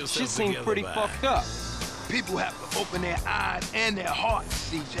 man? Shit seems pretty fucked up. People have to open their eyes and their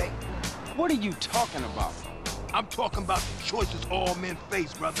hearts, CJ. What are you talking about? I'm talking about the choices all men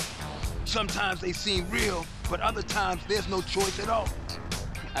face, brother. Sometimes they seem real, but other times there's no choice at all.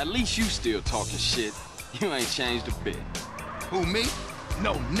 At least you still talking shit. You ain't changed a bit. Who, me?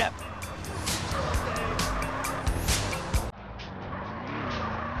 No, never.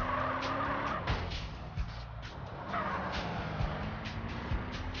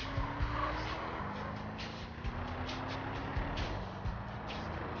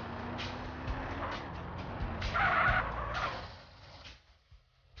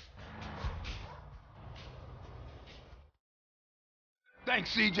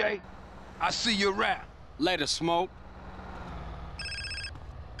 Thanks, CJ. I'll see you around. Later, Smoke.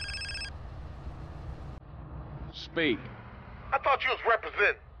 Speak. I thought you was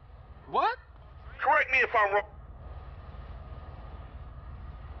representing. What? Correct me if I'm wrong.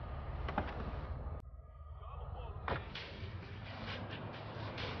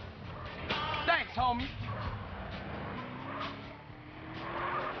 Thanks, homie.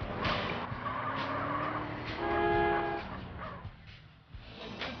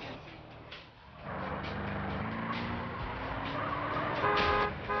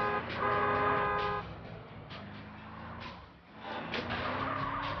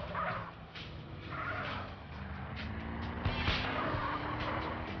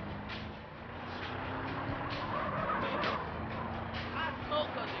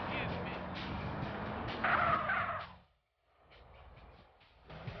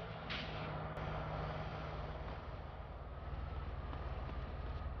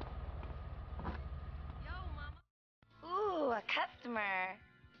 Ooh, a customer.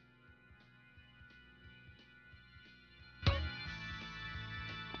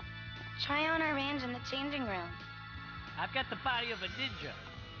 Try on our range in the changing room. I've got the body of a ninja.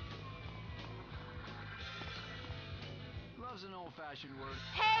 Love's an old-fashioned word.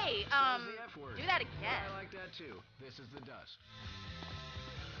 Hey, So's the F word. do that again. I like that too. This is the dust.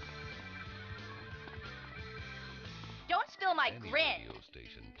 Don't steal my Any grin. radio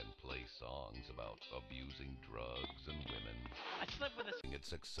station can play songs about abusing drugs and women. I slept with a... It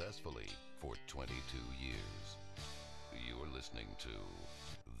successfully for 22 years. You're listening to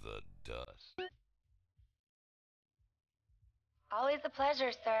The Dust. Always a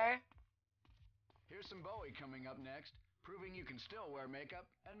pleasure, sir. Here's some Bowie coming up next, proving you can still wear makeup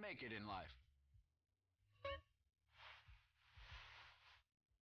and make it in life.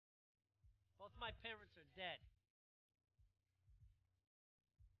 Both my parents are dead.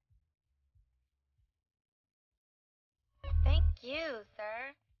 Thank you,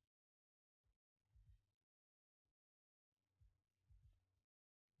 sir.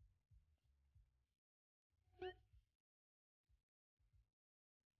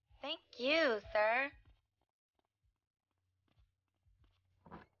 Thank you, sir.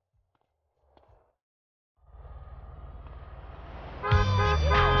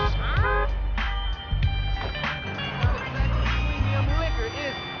 Premium liquor, is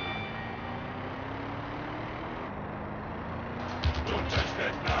it? Don't touch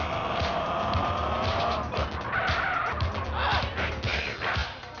that knob.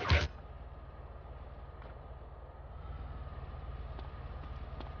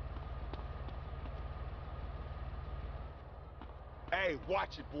 Hey,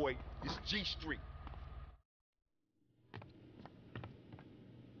 watch it, boy. It's G Street.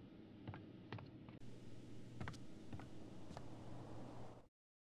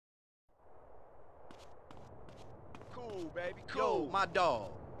 Cool, baby, cool. Yo, my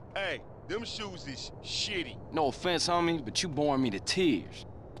dog. Hey, them shoes is shitty. No offense, homie, but you boring me to tears.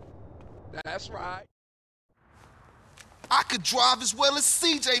 That's right. I could drive as well as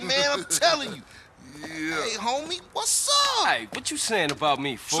CJ, man, I'm telling you. Yeah. Hey, homie, what's up? Hey, what you saying about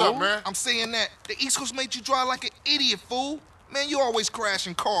me, fool? What's up, man? I'm saying that the East Coast made you drive like an idiot, fool. Man, you always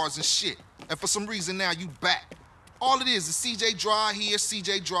crashing cars and shit. And for some reason now you back. All it is CJ drive here,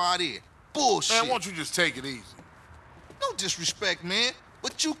 CJ drive there. Bullshit. Man, why don't you just take it easy? No disrespect, man,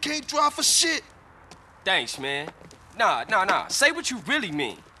 but you can't drive for shit. Thanks, man. Nah. Say what you really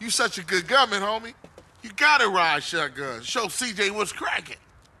mean. You such a good gunman, homie. You gotta ride shotgun. Show CJ what's cracking.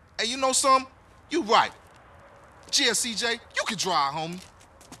 Hey, you know something? You right. Yeah, CJ, you can drive, homie.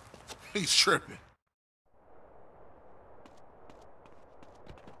 He's tripping.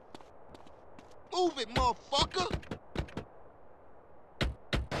 Move it, motherfucker.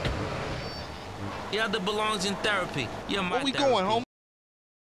 Yeah, that belongs in therapy. Yeah, my Where we therapy. going, homie?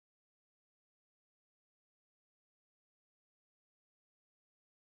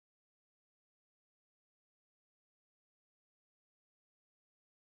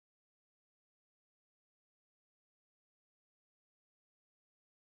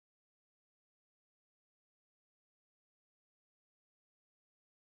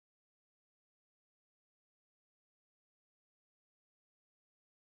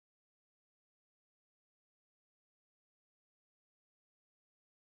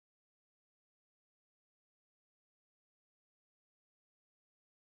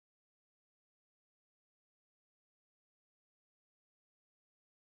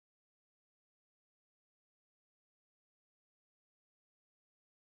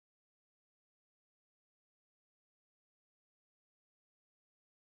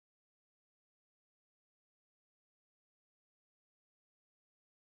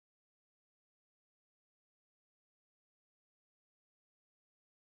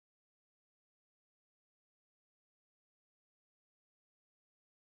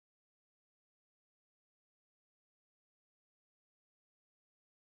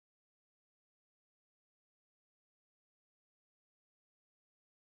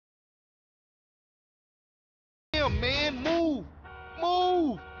 Damn, man, move.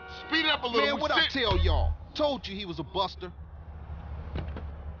 Move. Speed up a little. Man, what I tell y'all? Told you he was a buster.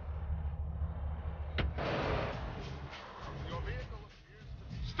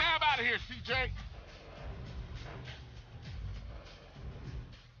 Stab out of here, CJ.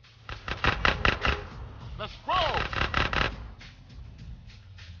 Let's roll.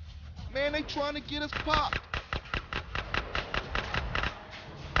 Man, they trying to get us popped.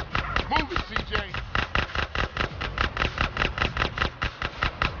 Move it, CJ.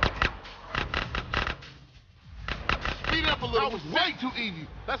 Speed up a little. That was way too easy.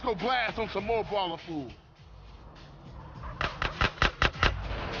 Let's go blast on some more baller food.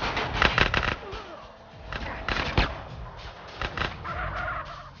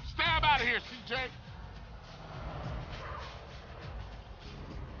 Stab out of here, CJ.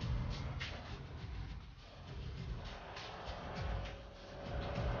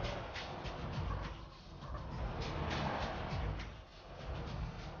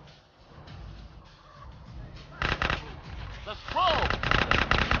 Let's roll.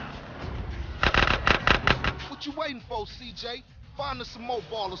 What you waiting for, CJ? Find us some more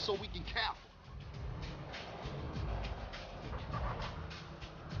ballers so we can cap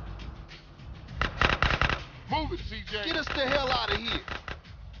them. Move it, CJ. Get us the hell out of here.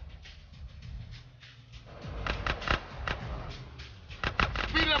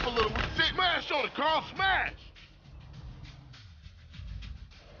 Speed up a little. Smash on it, Carl. Smash.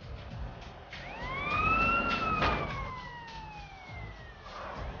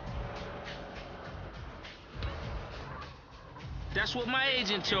 That's what my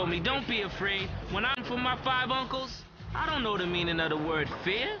agent told me. Don't be afraid. When I'm for my 5 uncles, I don't know the meaning of the word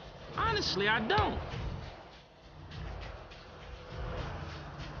fear. Honestly, I don't.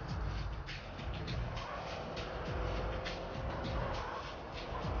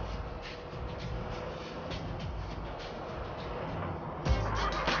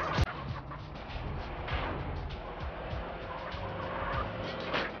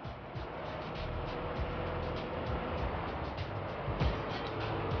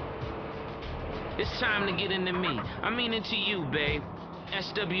 It's time to get into me. I mean into you, babe.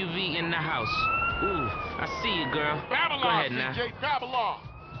 SWV in the house. Ooh, I see you, girl. Babylon, Go ahead now. CJ, Babylon.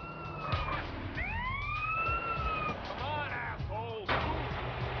 Come on, assholes.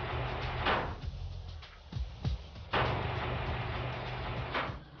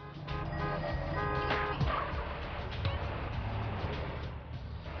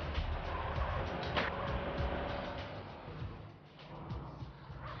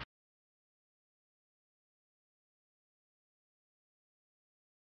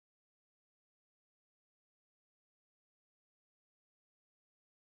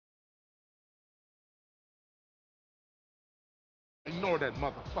 Ignore that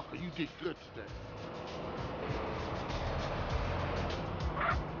motherfucker. You did good today.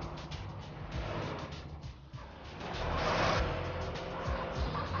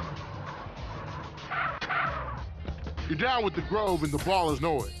 You're down with the Grove and the Ballers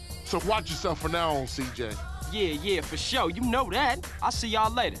know it. So watch yourself from now on, CJ. Yeah, for sure. You know that. I'll see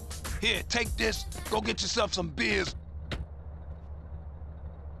y'all later. Here, take this. Go get yourself some beers.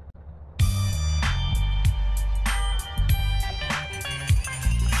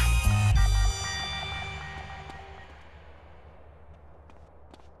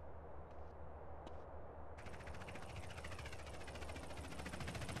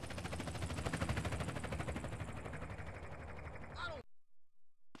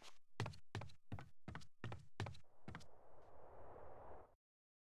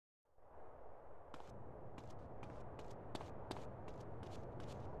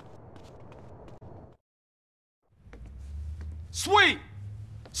 Sweet!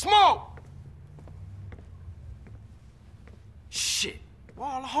 Smoke! Shit, where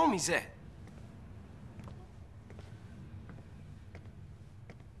all the homies at?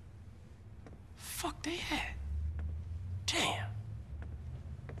 Fuck they at? Damn.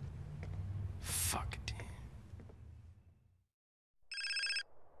 Fuck it,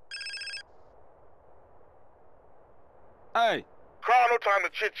 damn. Hey. Carl, no time to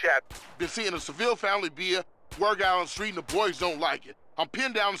chit-chat. Been seeing a Seville family beer, work out on the street, and the boys don't like it. I'm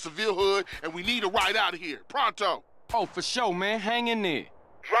pinned down in Seville hood, and we need a ride out of here. Pronto. Oh, for sure, man. Hang in there.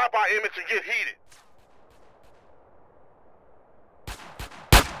 Drop our image and get heated.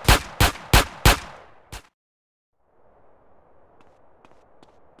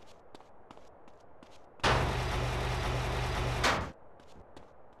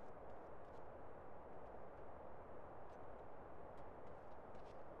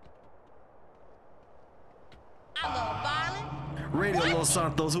 Radio Los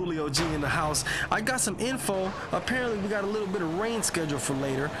Santos, Julio G in the house. I got some info. Apparently we got a little bit of rain scheduled for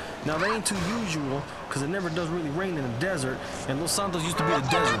later. Now that ain't too usual, because it never does really rain in the desert. And Los Santos used to be the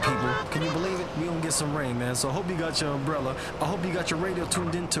desert, people. Can you believe it? We gonna get some rain, man. So I hope you got your umbrella. I hope you got your radio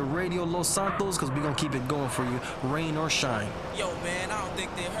tuned into Radio Los Santos, because we gonna keep it going for you, rain or shine. Yo, man, I don't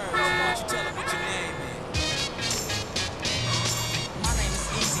think they heard. Why don't you tell them what your name is? My name is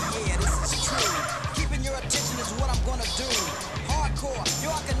Easy, yeah, this is true. Keeping your attention is what I'm gonna do. Hardcore, yo,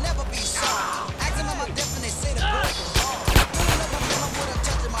 I can never be soft. Acting on my depth and they say the boy is hard. Feeling like I'm feeling with a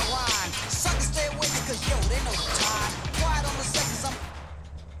touch in my rhyme. Suckers stay away because, yo, they know the time. Quiet on the seconds, I'm...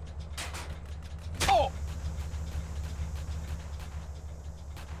 Oh!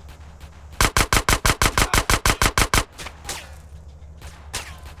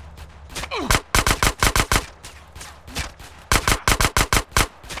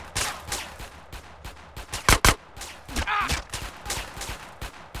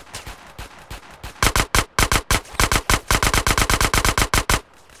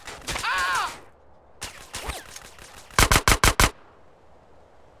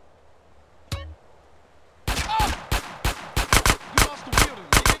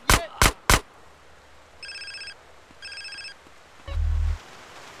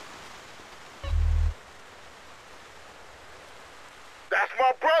 That's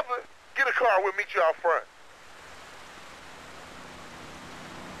my brother. Get a car, we'll meet you out front.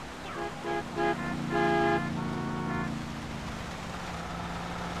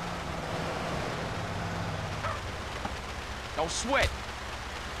 Don't sweat.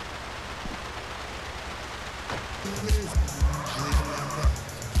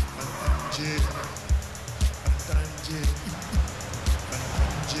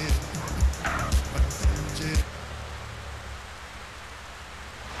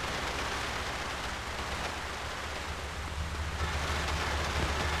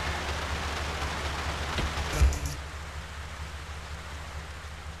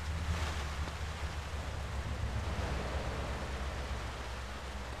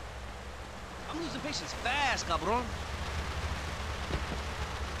 I'm losing patience fast, cabrón.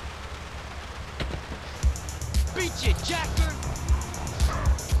 Beat you, Jacker!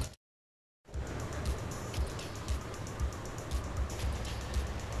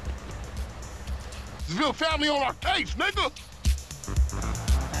 Seville family on our case, nigga!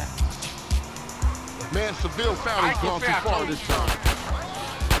 Man, Seville family's gone too far this time.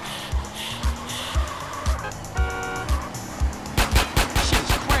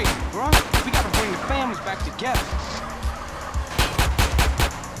 Shit's crazy, bro. We gotta bring the families back together.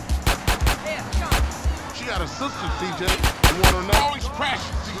 She got a sister, CJ. You want her to know? Always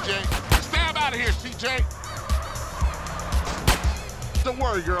crashing, CJ. Stab out of here, CJ. Don't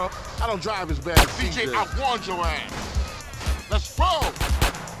worry, girl. I don't drive as bad as CJ. I warned your ass. Let's roll.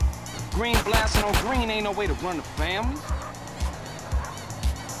 Green blasting on green ain't no way to run the family.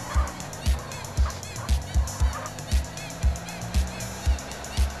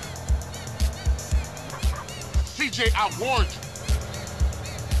 CJ, I warned you.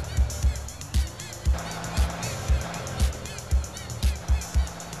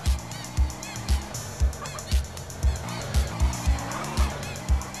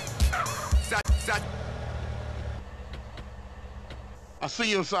 I'll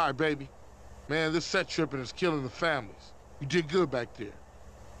see you inside, baby. Man, this set tripping is killing the families. You did good back there.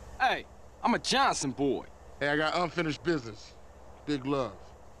 Hey, I'm a Johnson boy. Hey, I got unfinished business. Big love.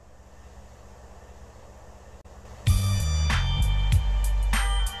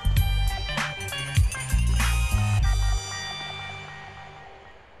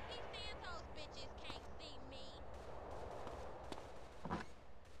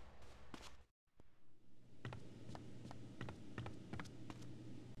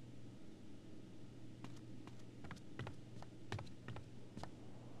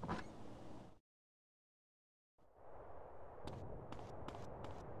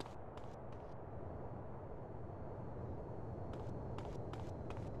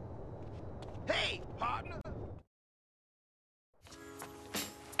 Hey, partner!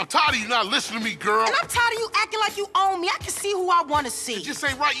 I'm tired of you not listening to me, girl. And I'm tired of you acting like you own me. I can see who I want to see. It just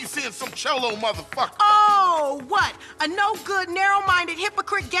ain't right you seeing some cholo motherfucker. Oh, what? A no-good, narrow-minded,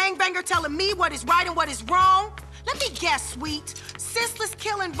 hypocrite gangbanger telling me what is right and what is wrong? Let me guess, sweet. Senseless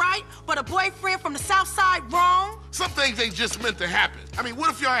killing right, but a boyfriend from the South Side wrong? Some things ain't just meant to happen. I mean, what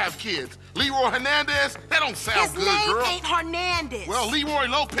if y'all have kids? Leroy Hernandez? That don't sound good, girl. His name ain't Hernandez. Well, Leroy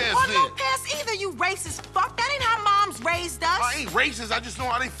Lopez or then. Lopez either, you racist fuck. That ain't how moms raised us. I ain't racist. I just know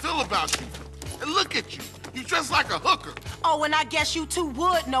how they feel about you. And look at you. You dress like a hooker. Oh, and I guess you two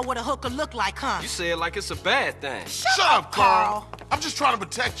would know what a hooker look like, huh? You say it like it's a bad thing. Shut up, Carl. I'm just trying to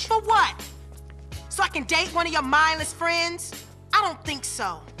protect you. For what? So I can date one of your mindless friends? I don't think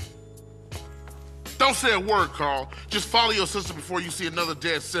so. Don't say a word, Carl. Just follow your sister before you see another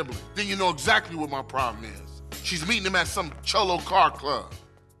dead sibling. Then you know exactly what my problem is. She's meeting him at some cholo car club.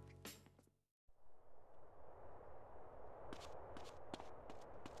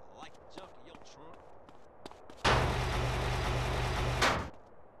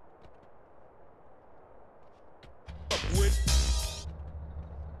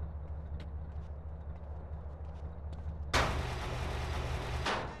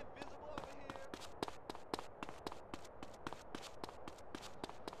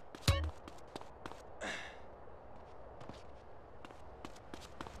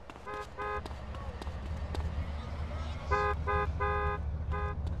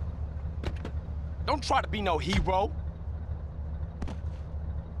 Don't try to be no hero.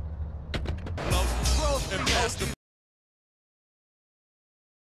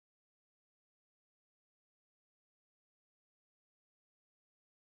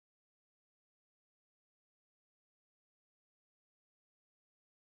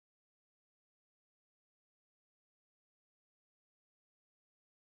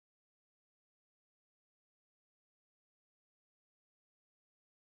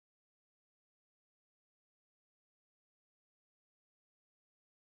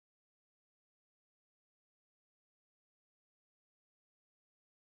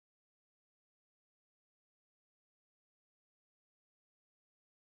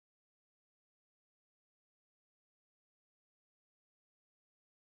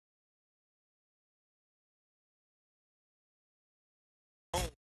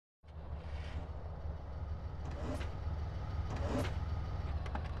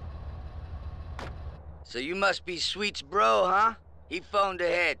 So you must be Sweet's bro, huh? He phoned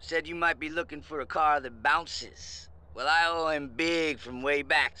ahead, said you might be looking for a car that bounces. Well, I owe him big from way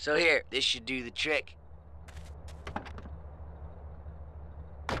back, so here, this should do the trick.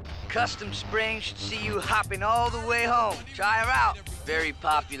 Custom Springs should see you hopping all the way home. Try her out. Very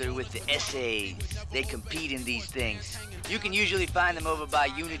popular with the essays. They compete in these things. You can usually find them over by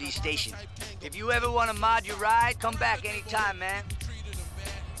Unity Station. If you ever want to mod your ride, come back anytime, man.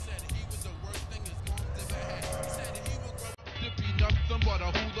 Nothing but a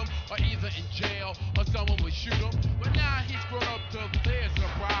hoodlum, or either in jail, or someone would shoot him. But now he's grown up to their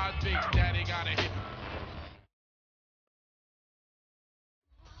surprise. Big Daddy got a hit.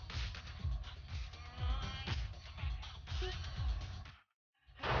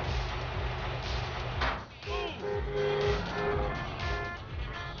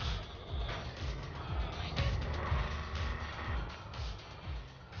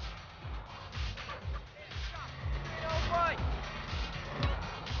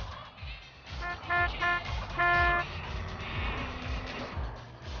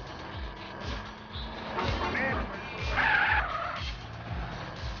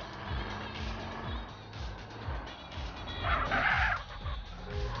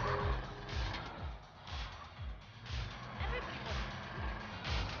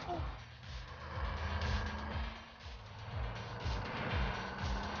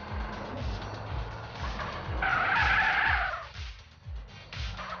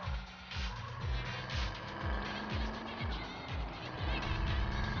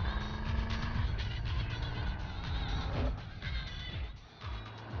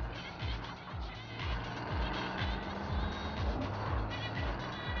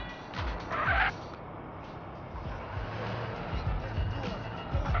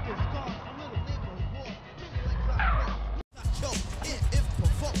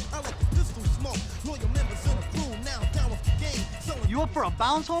 You up for a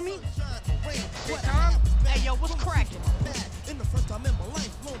bounce, homie? Hey, Tom? Hey, yo, what's cracking?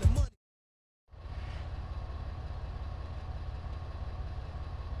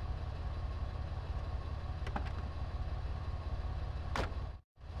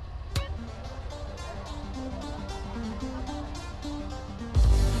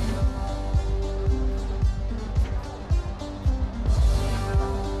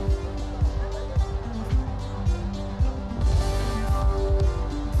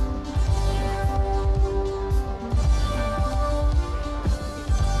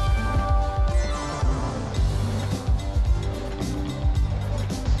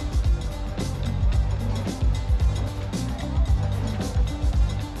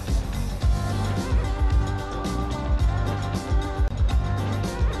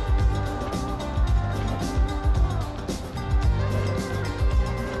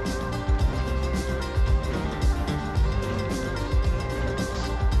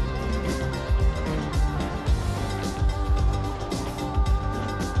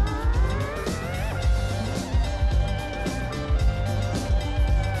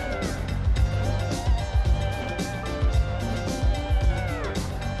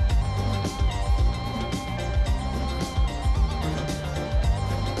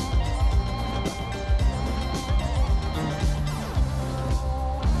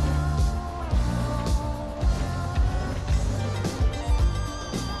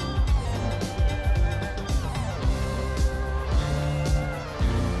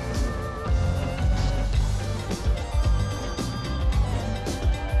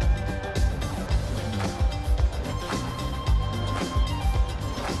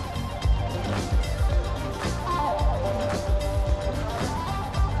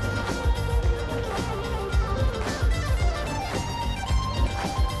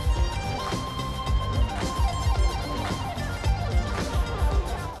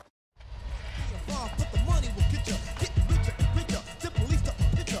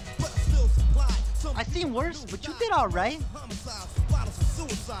 I seen worse, but you did all right.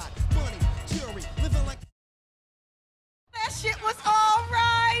 That shit was all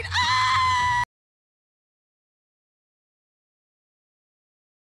right. Ah!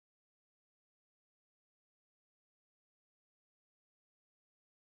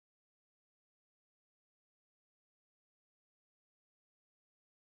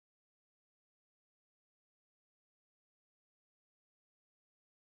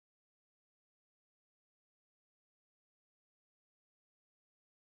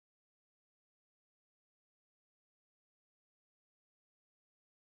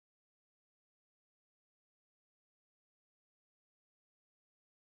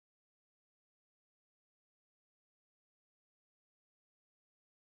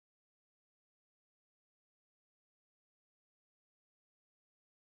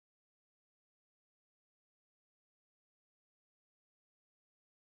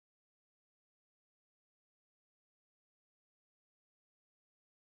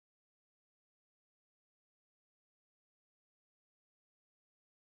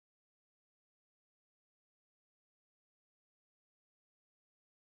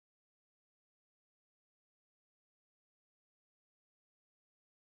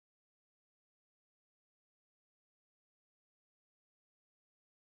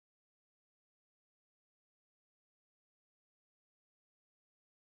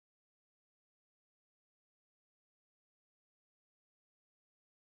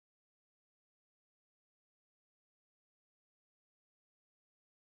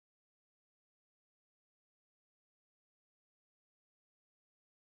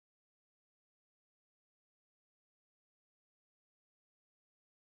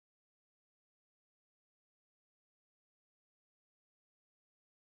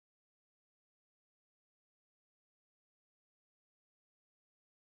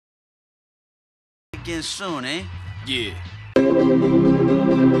 again soon, eh? Yeah.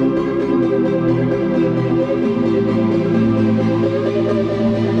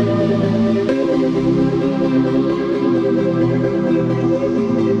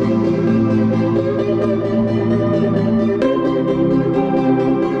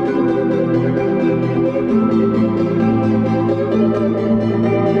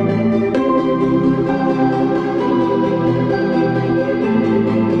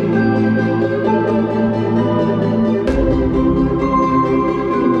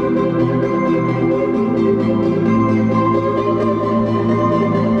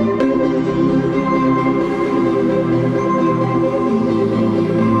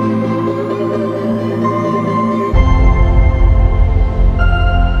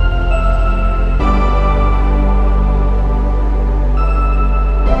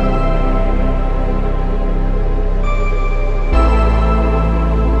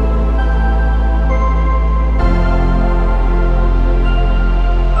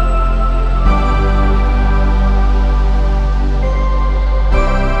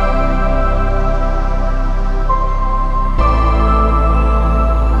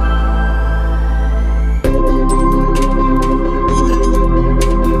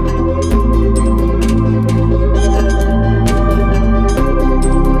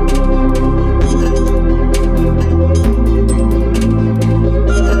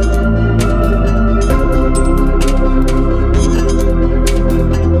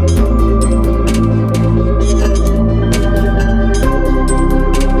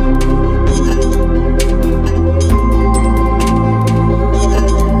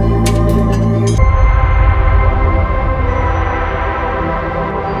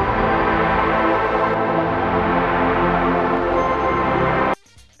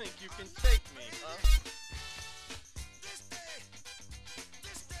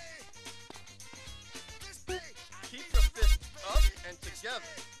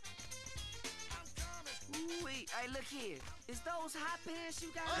 Hey, look here. Is those hot pants you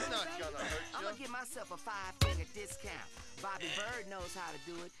got I'm on, not baby? gonna hurt you. I'm gonna give myself a 5-finger discount. Bobby Bird knows how to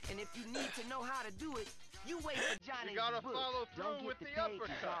do it, and if you need to know how to do it, you wait for Johnny's You gotta book. follow Don't through get with the the pages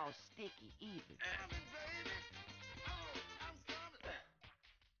uppercut. all sticky either.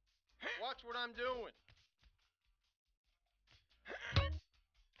 Watch what I'm doing.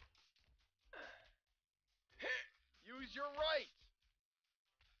 Use your right.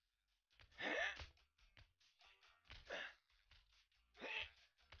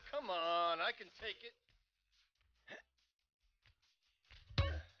 Come on, I can take it.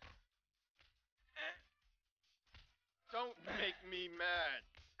 Don't make me mad.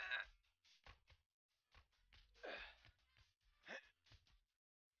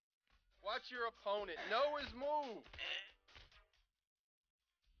 Watch your opponent. Know his move.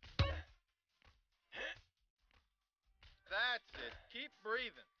 That's it. Keep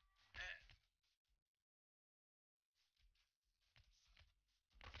breathing.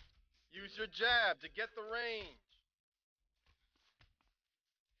 Use your jab to get the range.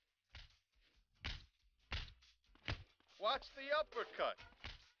 Watch the uppercut.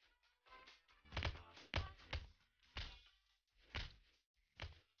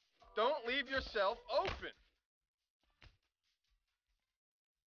 Don't leave yourself open.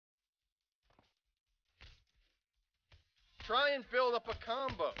 Try and build up a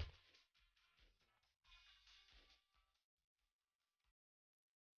combo.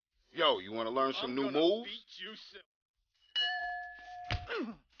 Yo, you want to learn some new moves? Beat you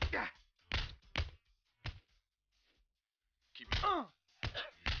Keep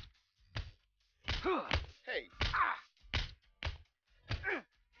Hey.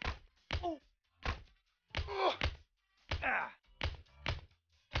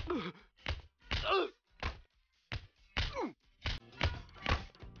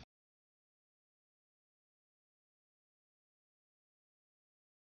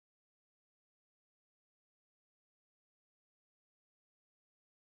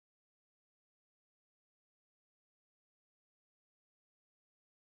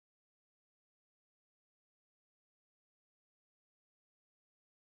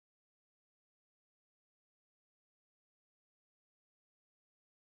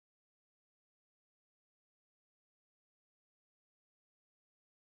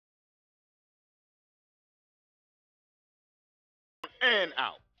 And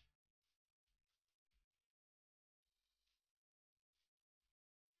out.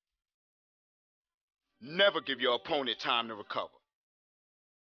 Never give your opponent time to recover.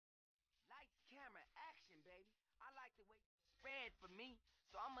 Lights, camera, action, baby. I like the way you spread for me,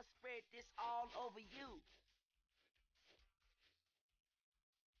 so I'ma spread this all over you.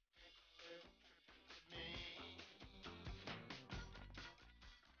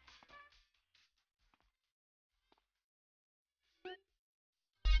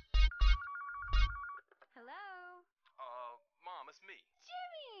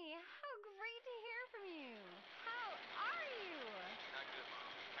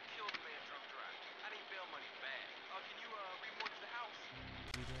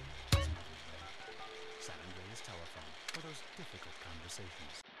 difficult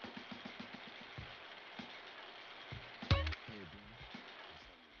conversations.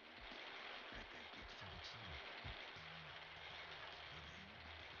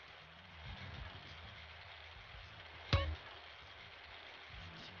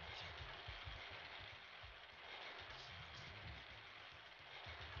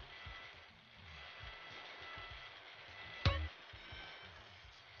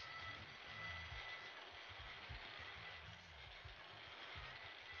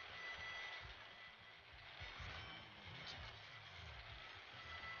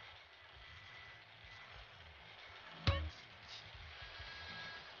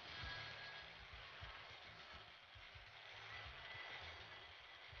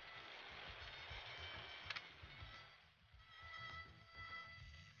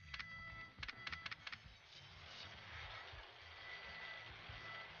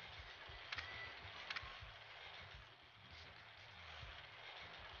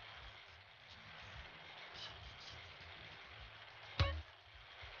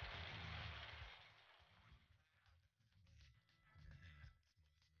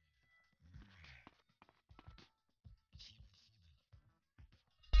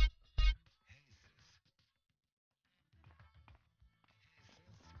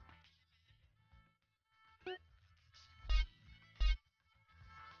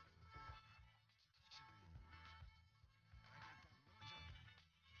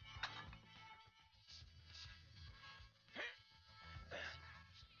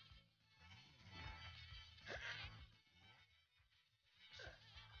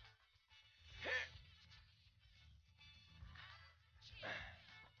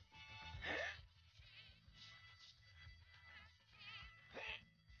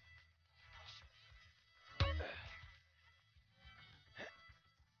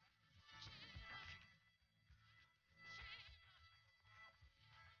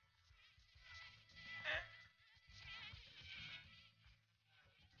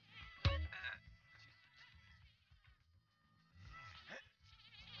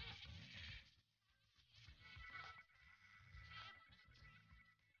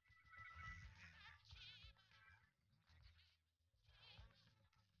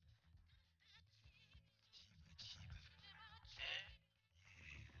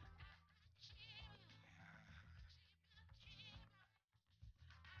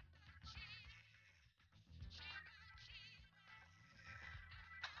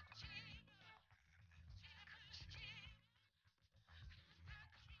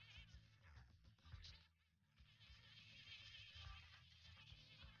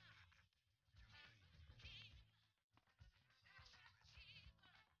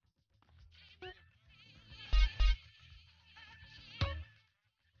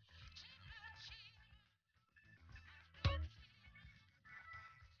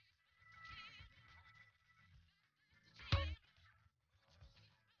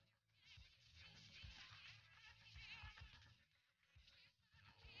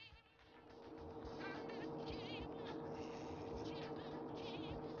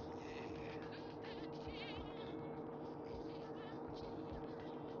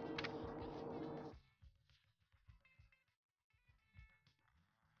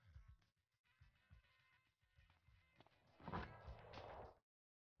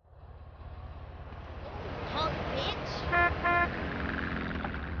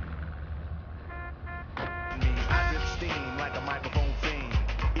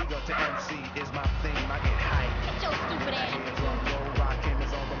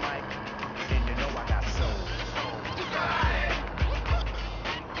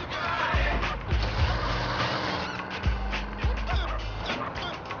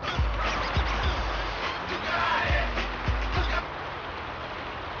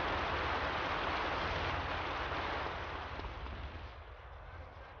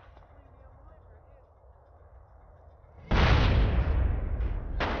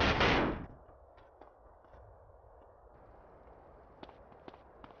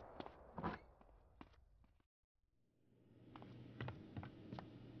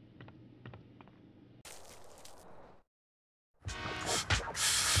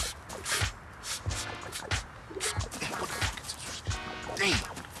 Damn.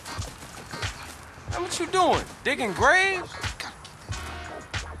 What you doing? Digging graves?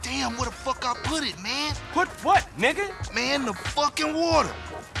 Damn, where the fuck I put it, man? Put what, nigga? Man, the fucking water.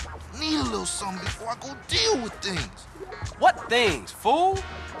 Need a little something before I go deal with things. What things, fool?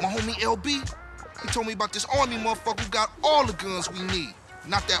 My homie LB, he told me about this army motherfucker who got all the guns we need.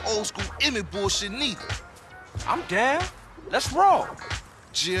 Not that old school Emmett bullshit neither. I'm down. Let's roll.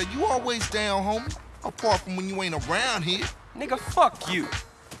 Jill, you always down, homie. Apart from when you ain't around here. Nigga, fuck you.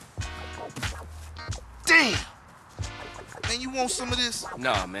 Damn! Man, you want some of this?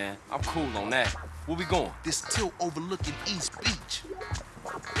 Nah, man. I'm cool on that. Where we going? This tilt overlooking East Beach.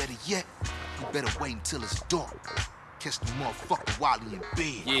 Better yet, you better wait until it's dark. Catch the motherfucker while he in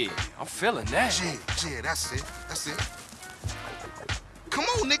bed. Yeah, I'm feeling that. Yeah, that's it. That's it. Come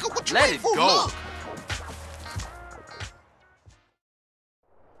on, nigga. What you Let waiting it for? go. Look.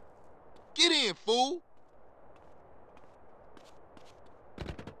 Get in, fool.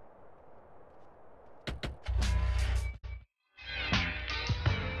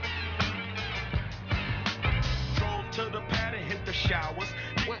 To the pad and hit the showers.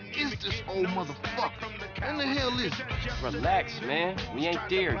 What is this old motherfucker? What the hell is it? Relax, man. We ain't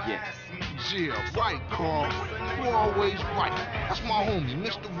there yet. Yeah, right, Carl. You always right. That's my homie,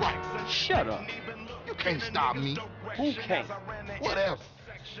 Mr. Right. Shut up. You can't stop me. Who can't? Whatever.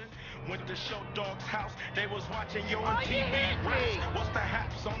 Went to Show Dog's house. They was watching you on TV. What's the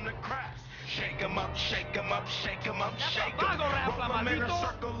haps on the crafts? Shake 'em up, shake 'em up, shake 'em up, shake 'em. Roll 'em in a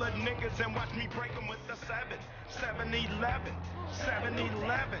circle of niggas and watch me break 'em with the 7. 7-11,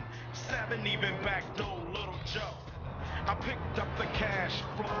 7-11, 7 even back door, Little Joe. I picked up the cash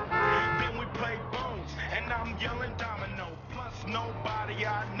flow, then we played bones, and I'm yelling domino. Plus nobody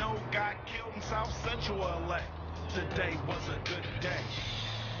I know got killed in South Central LA. Today was a good day.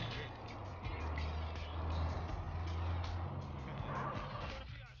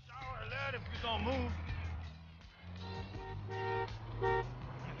 If you don't move.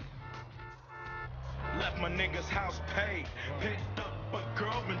 Left my nigga's house paid. Picked up a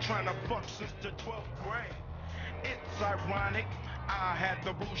girl, been trying to fuck since the 12th grade. It's ironic, I had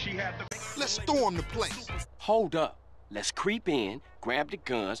the rule, she had the... Let's storm the place. Hold up. Let's creep in, grab the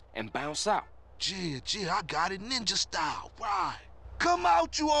guns, and bounce out. Yeah, I got it ninja style. Right. Come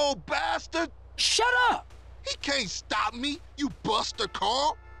out, you old bastard. Shut up. He can't stop me, you buster,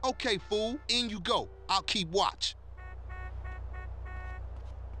 Carl. Okay, fool, in you go. I'll keep watch.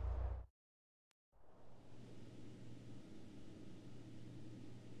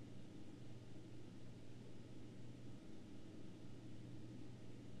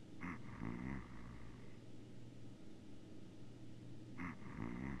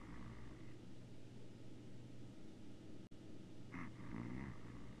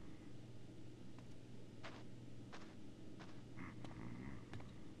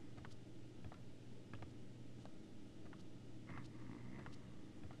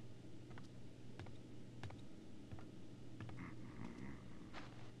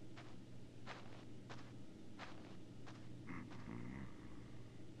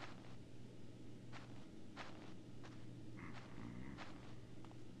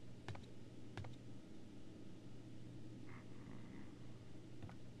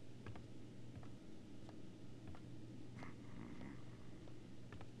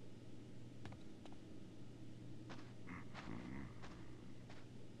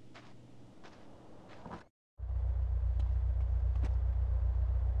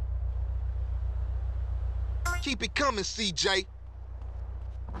 Keep it coming, CJ.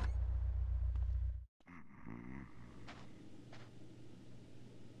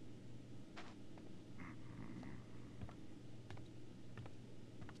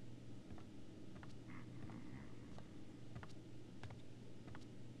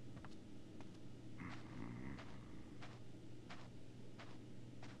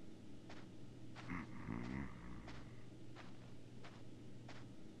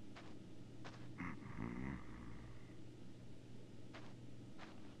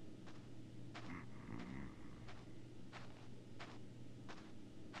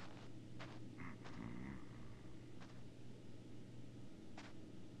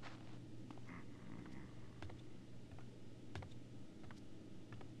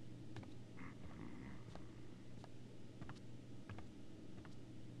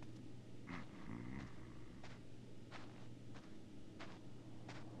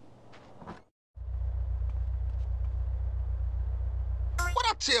 What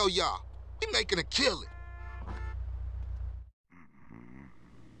I tell y'all? We making a killing.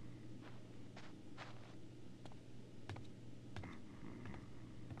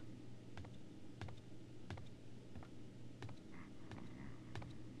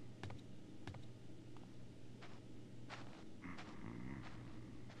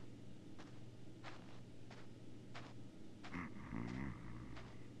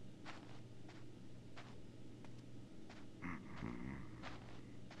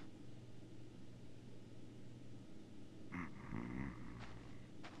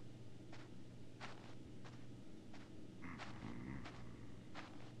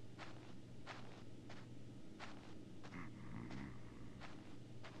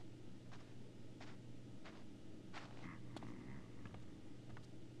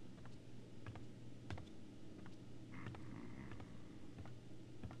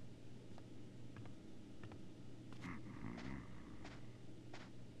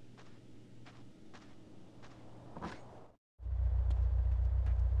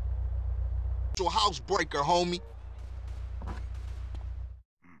 potential housebreaker, homie.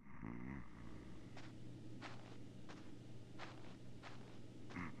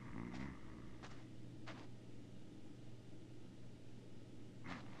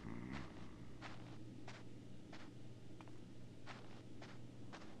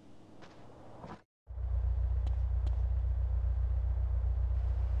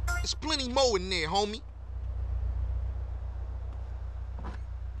 There's plenty more in there, homie.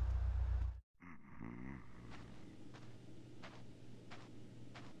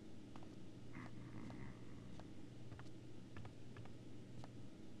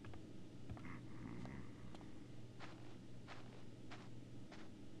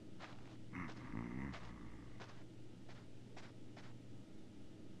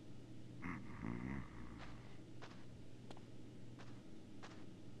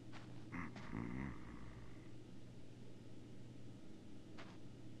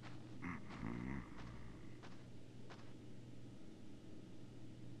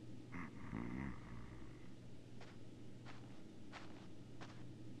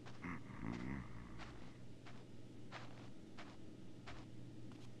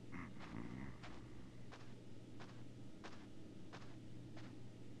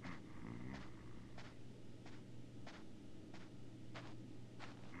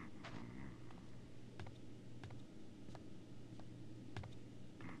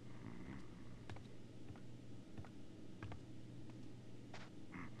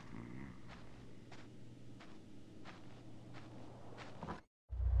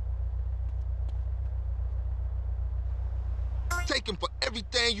 Take him for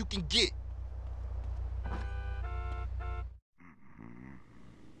everything you can get.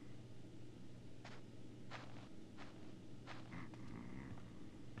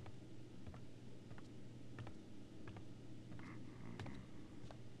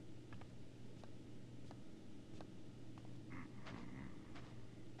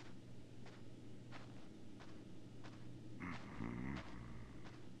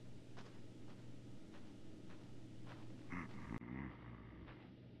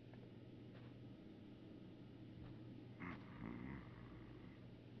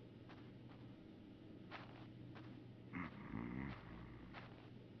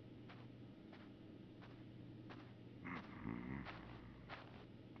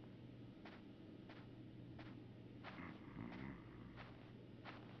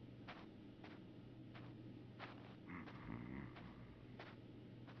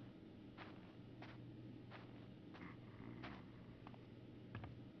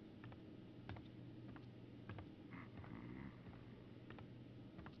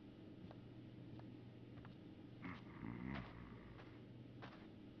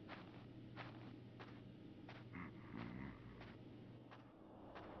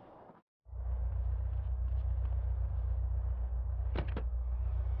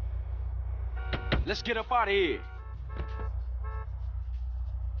 Let's get up out of here.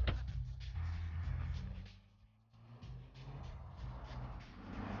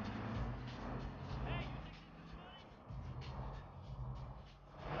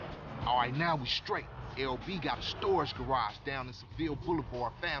 All right, now we straight. LB got a storage garage down in Seville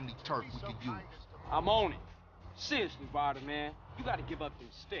Boulevard, family turf we could use. I'm on it. Seriously, Ryder, man. You gotta give up them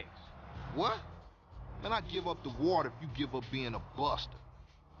sticks. What? Man, I give up the water if you give up being a buster.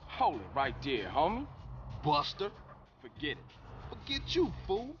 Hold it right there, homie. Buster? Forget it. Forget you,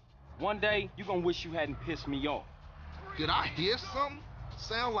 fool. One day, you gonna wish you hadn't pissed me off. Did I hear something?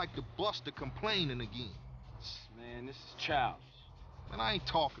 Sound like the buster complaining again. Man, this is childish. Man, I ain't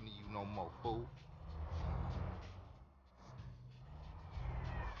talking to you no more, fool.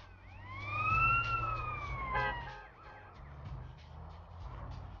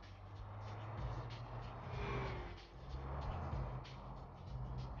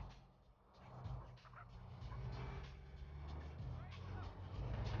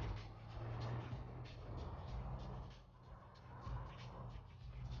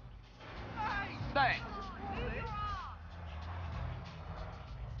 Thanks.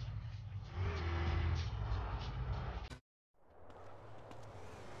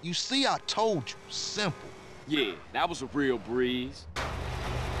 You see, I told you. Simple. Yeah, that was a real breeze.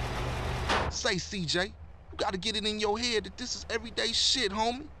 Say, CJ, you gotta get it in your head that this is everyday shit,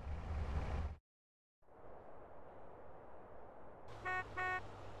 homie.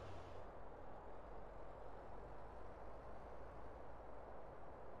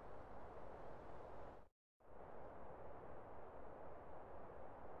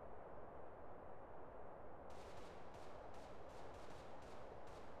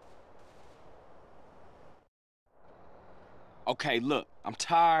 Okay, look, I'm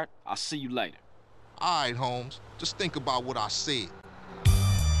tired. I'll see you later. All right, Holmes, just think about what I said.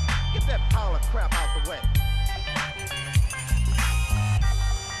 Get that pile of crap out the way.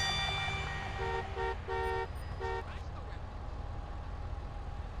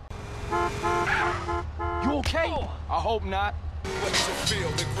 You okay? I hope not. What you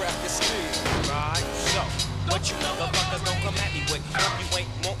feel to grab your steel? Right, so, what you motherfuckers don't come at me with? You ain't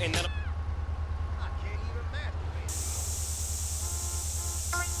wanting none of...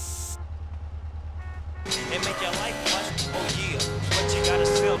 And make your life flush, oh yeah, but you gotta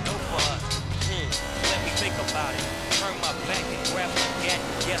sell dope for us. Let me think about it. Turn my back and grab my gat.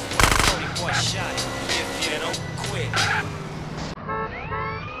 Guess what? 34 shot if you don't quit.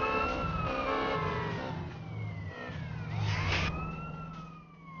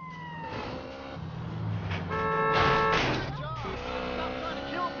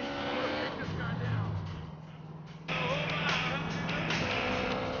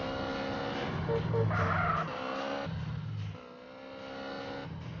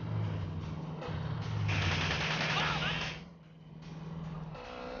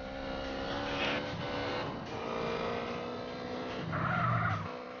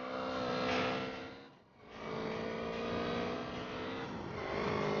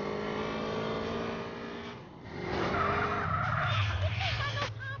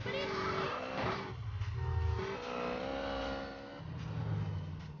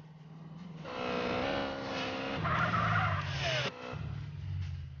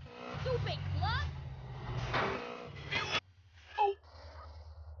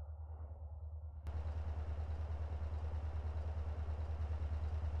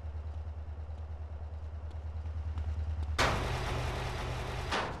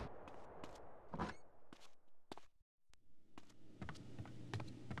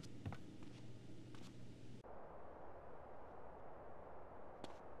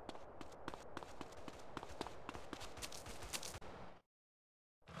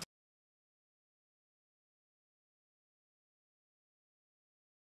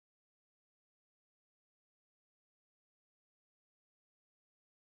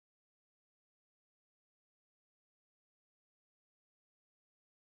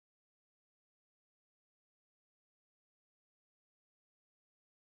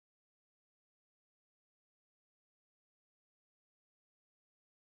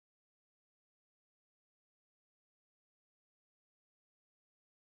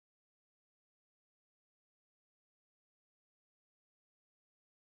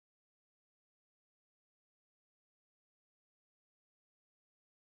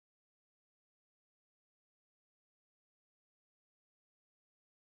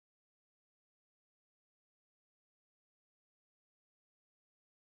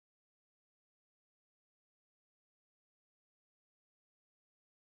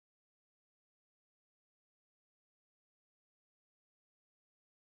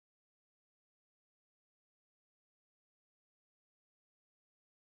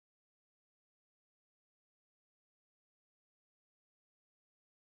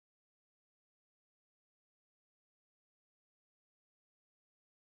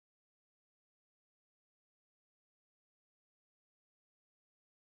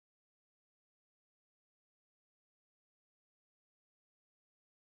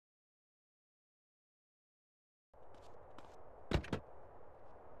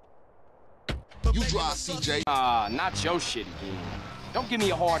 You drive, CJ. Not your shit again. Don't give me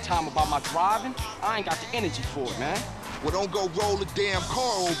a hard time about my driving. I ain't got the energy for it, man. Well, don't go roll the damn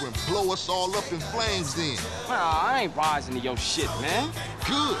car over and blow us all up in flames then. Nah, I ain't rising to your shit, man.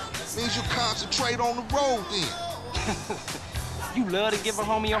 Good. Means you concentrate on the road then. You love to give a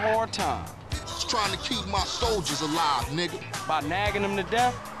homie a hard time. Just trying to keep my soldiers alive, nigga. By nagging them to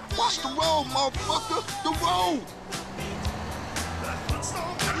death? Watch the road, motherfucker. The road.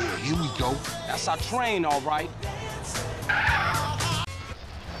 Yeah, here we go. That's our train, all right.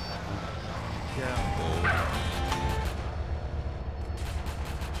 Yeah.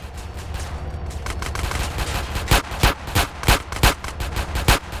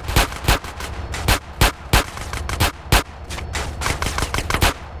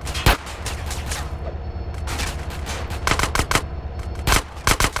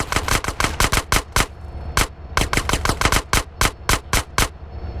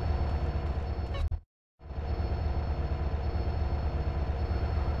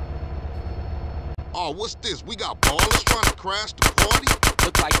 Oh, what's this? We got ballers trying to crash the party?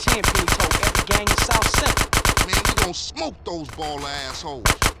 Look like Tenpenny told every gang in South Central. Man, we gonna smoke those baller assholes.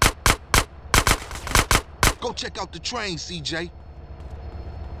 Go check out the train, CJ.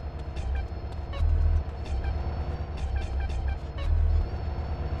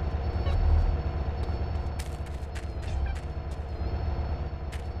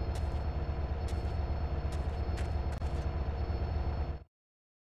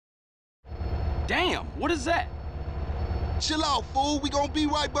 What is that? Chill out, fool. We gonna be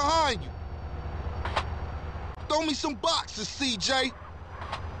right behind you. Throw me some boxes, CJ.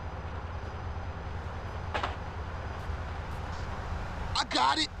 I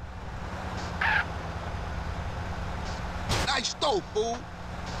got it. Nice throw, fool.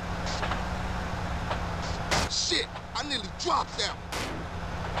 Shit, I nearly dropped that one.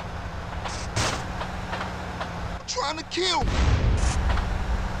 Trying to kill me.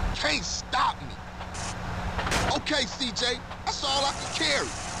 Can't stop me. Okay, CJ, that's all I can carry.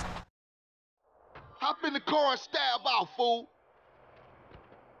 Hop in the car and stab out, fool.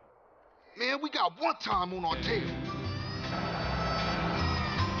 Man, we got one time on our tail.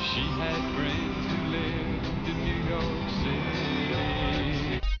 She had friends who lived in New York City.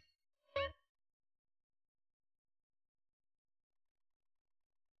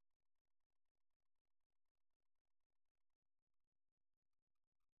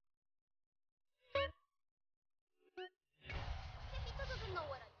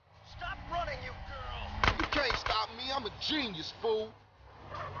 Stop running, you girl! You can't stop me, I'm a genius, fool.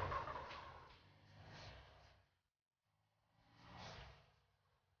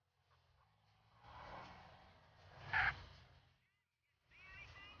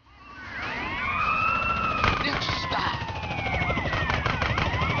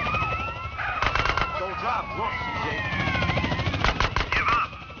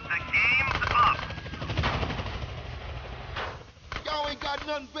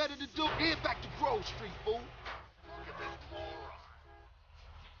 Nothing better to do. Head back to Grove Street, fool. Look at this moron.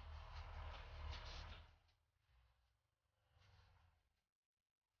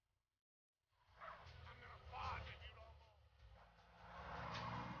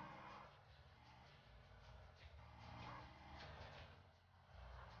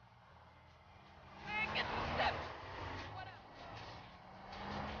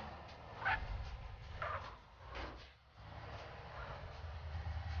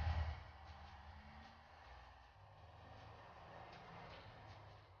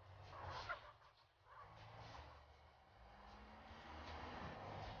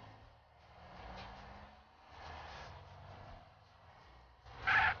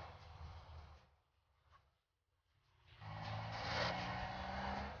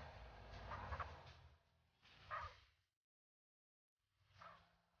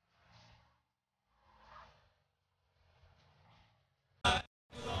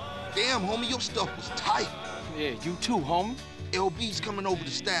 Damn, homie, your stuff was tight. Yeah, you too, homie. LB's coming over to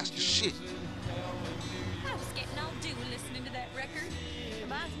stash the shit. I was getting all due listening to that record.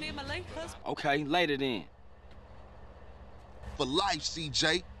 Reminds me of my late husband. Okay, later then. For life,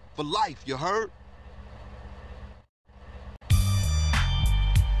 CJ. For life, you heard?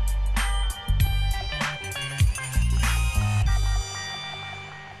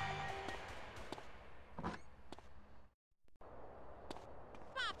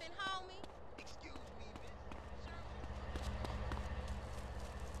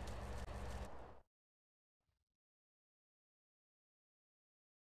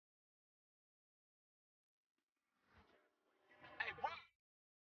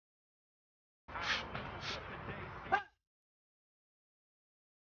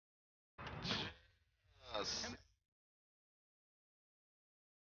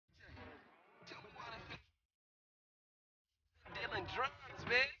 Dealing drugs,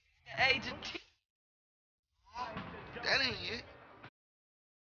 man. The age of 10. That ain't it.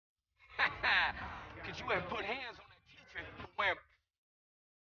 Cause you ain't put hands on that teacher for wearing.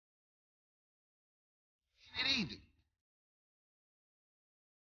 Ain't it either.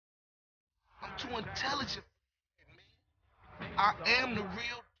 I'm too intelligent, man. I am the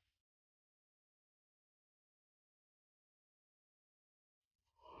real.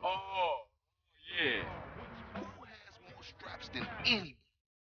 Oh, yeah. Who has more straps than anybody?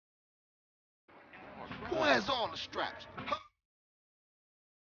 Who has all the straps? Huh?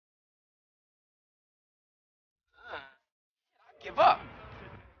 Give up.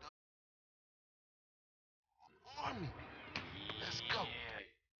 Army. Let's go.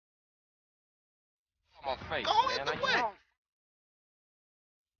 My face, go man. in the way.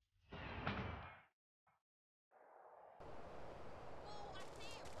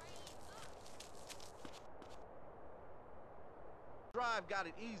 Drive got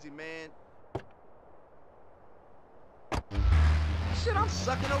it easy, man. Shit, I'm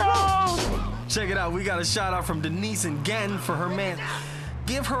sucking a rope. Check it out. We got a shout out from Denise and Ganton for her man.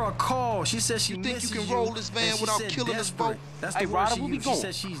 Give her a call. She says she misses you. Think you can roll this van without killing us both? That's the word she used. She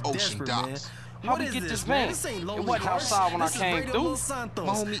said she's desperate, man. How we get this van? This ain't it wasn't outside when I came through. My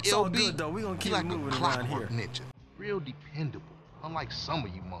homie it's all LB, good, though. We gonna keep like it moving a around clockwork here. ninja. Real dependable, unlike some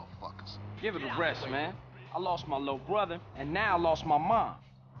of you motherfuckers. Give it a rest, man. I lost my little brother, and now I lost my mom.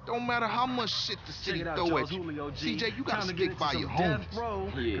 Don't matter how much shit the city Check it out, throw Charles at you. Julio G. CJ, you gotta Time to get stick by into your some death homies.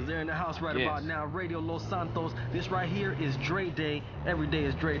 row, Yeah. cause they're in the house right Yes. about now. Radio Los Santos. This right here is Dre Day. Every day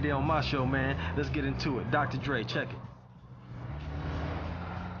is Dre Day on my show, man. Let's get into it. Dr. Dre, check it.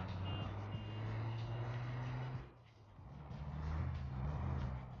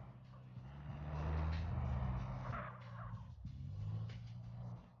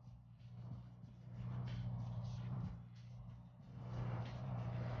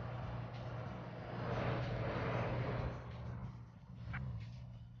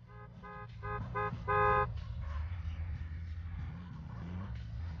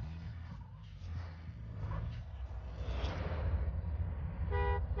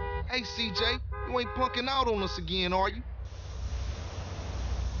 Hey, CJ, you ain't punking out on us again, are you?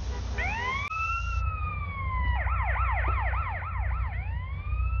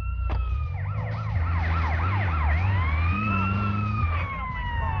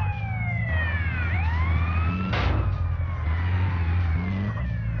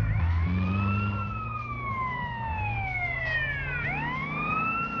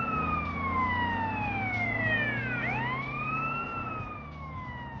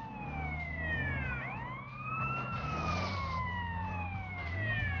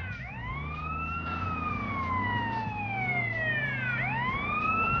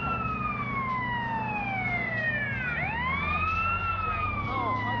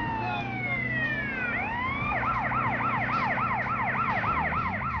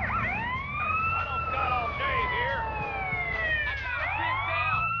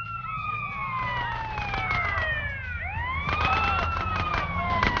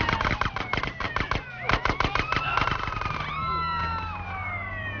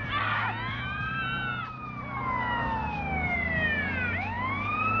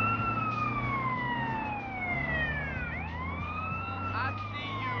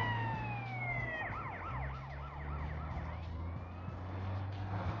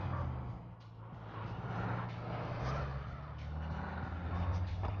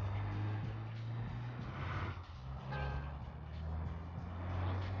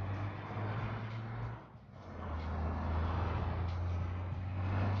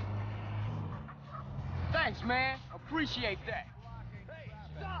 Thanks, man. Appreciate that. Hey,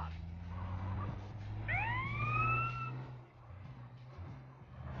 stop!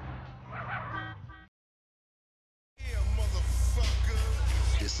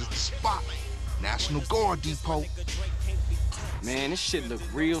 This is the spot. National Guard Depot. Man, this shit look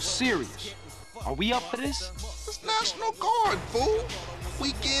real serious. Are we up for this? It's National Guard, fool.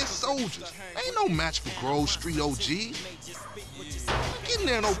 Weekend soldiers. Ain't no match for Grove Street OGs. Get in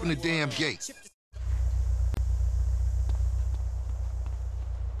there and open the damn gate.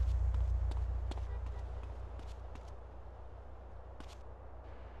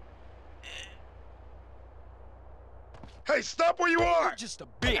 Hey, stop where you are! You're just a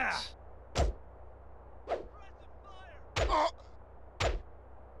bitch.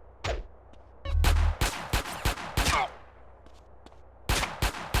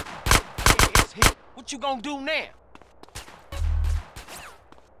 What you gonna do now?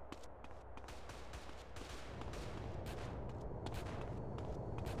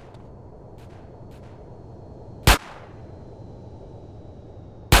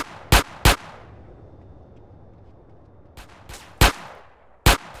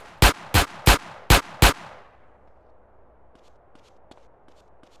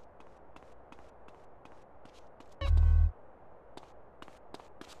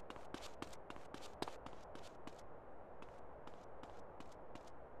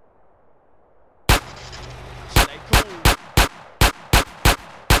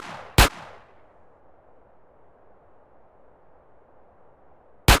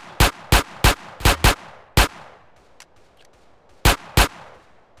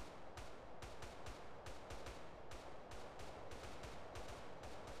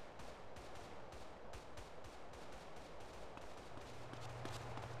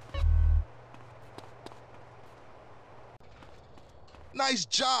 Nice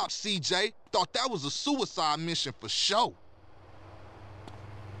job, CJ. Thought that was a suicide mission for sure.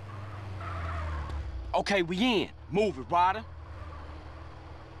 Okay, we in. Move it, Ryder.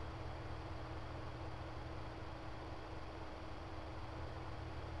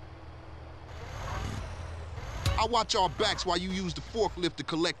 I'll watch our backs while you use the forklift to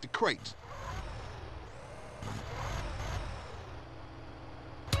collect the crates.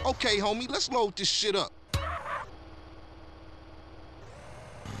 Okay, homie, let's load this shit up.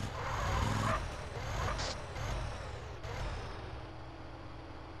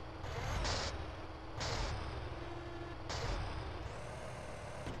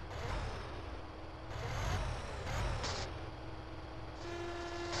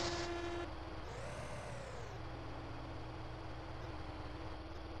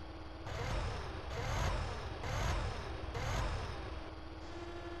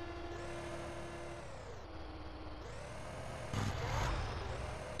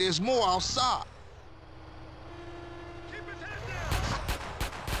 There's more outside.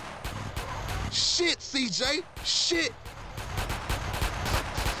 Shit, CJ! Shit!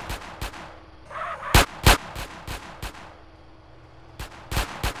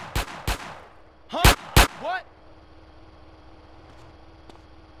 Huh? What?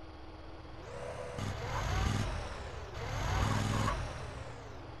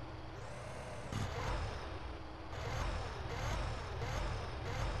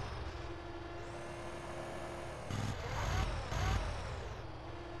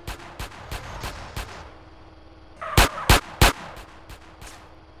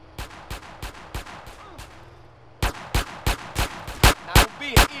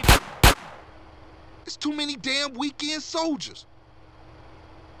 It's too many damn weekend soldiers.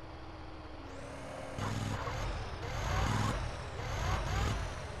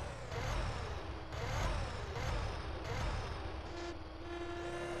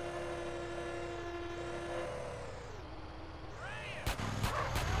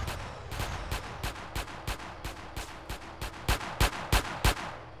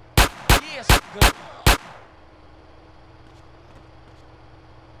 Yes, good.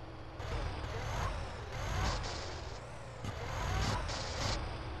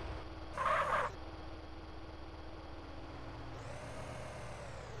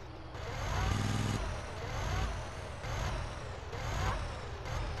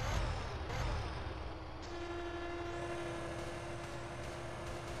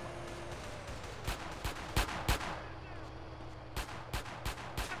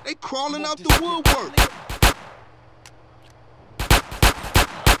 They crawling out the woodwork.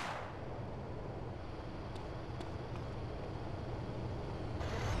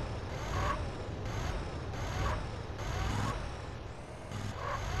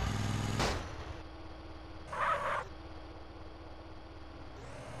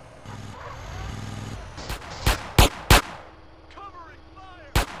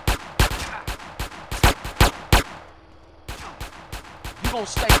 You gonna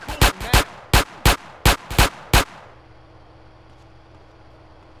stay cool now?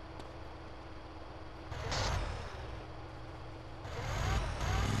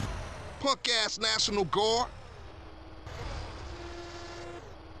 Punk-ass National Guard.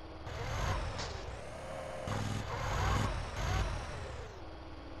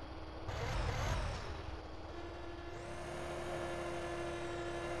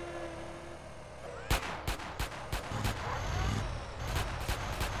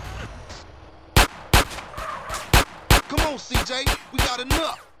 Come on, CJ, we got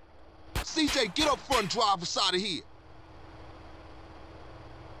enough. CJ, get up front and drive us out of here.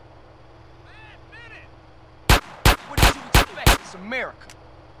 What did you expect? It's America.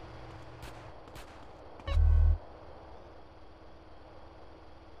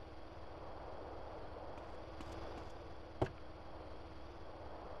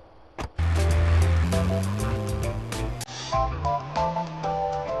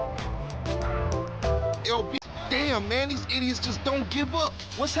 LB, damn, man, these idiots just don't give up.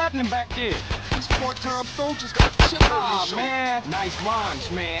 What's happening back there? These part-time soldiers got a chip on their shoulder. Man, nice rhymes,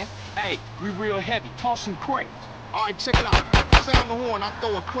 man. Hey, we real heavy. Toss some crates. All right, check it out. Sound the horn, I'll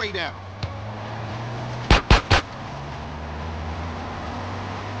throw a crate out.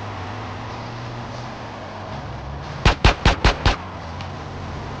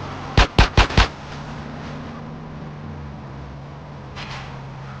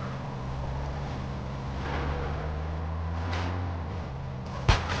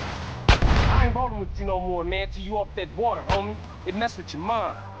 I ain't rolling with you no more, man, till you off that water, homie. It messed with your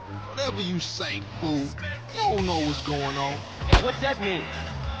mind. Whatever you say, fool. You don't know what's going on. Hey, what's that mean?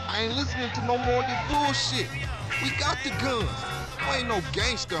 I ain't listening to no more of that bullshit. We got the guns. You ain't no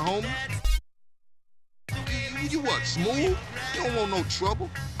gangster, homie. You what, smooth? You don't want no trouble.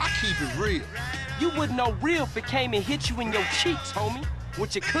 I keep it real. You wouldn't know real if it came and hit you in your cheeks, homie.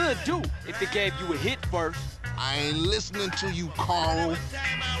 What you could do if it gave you a hit first. I ain't listening to you, Carl.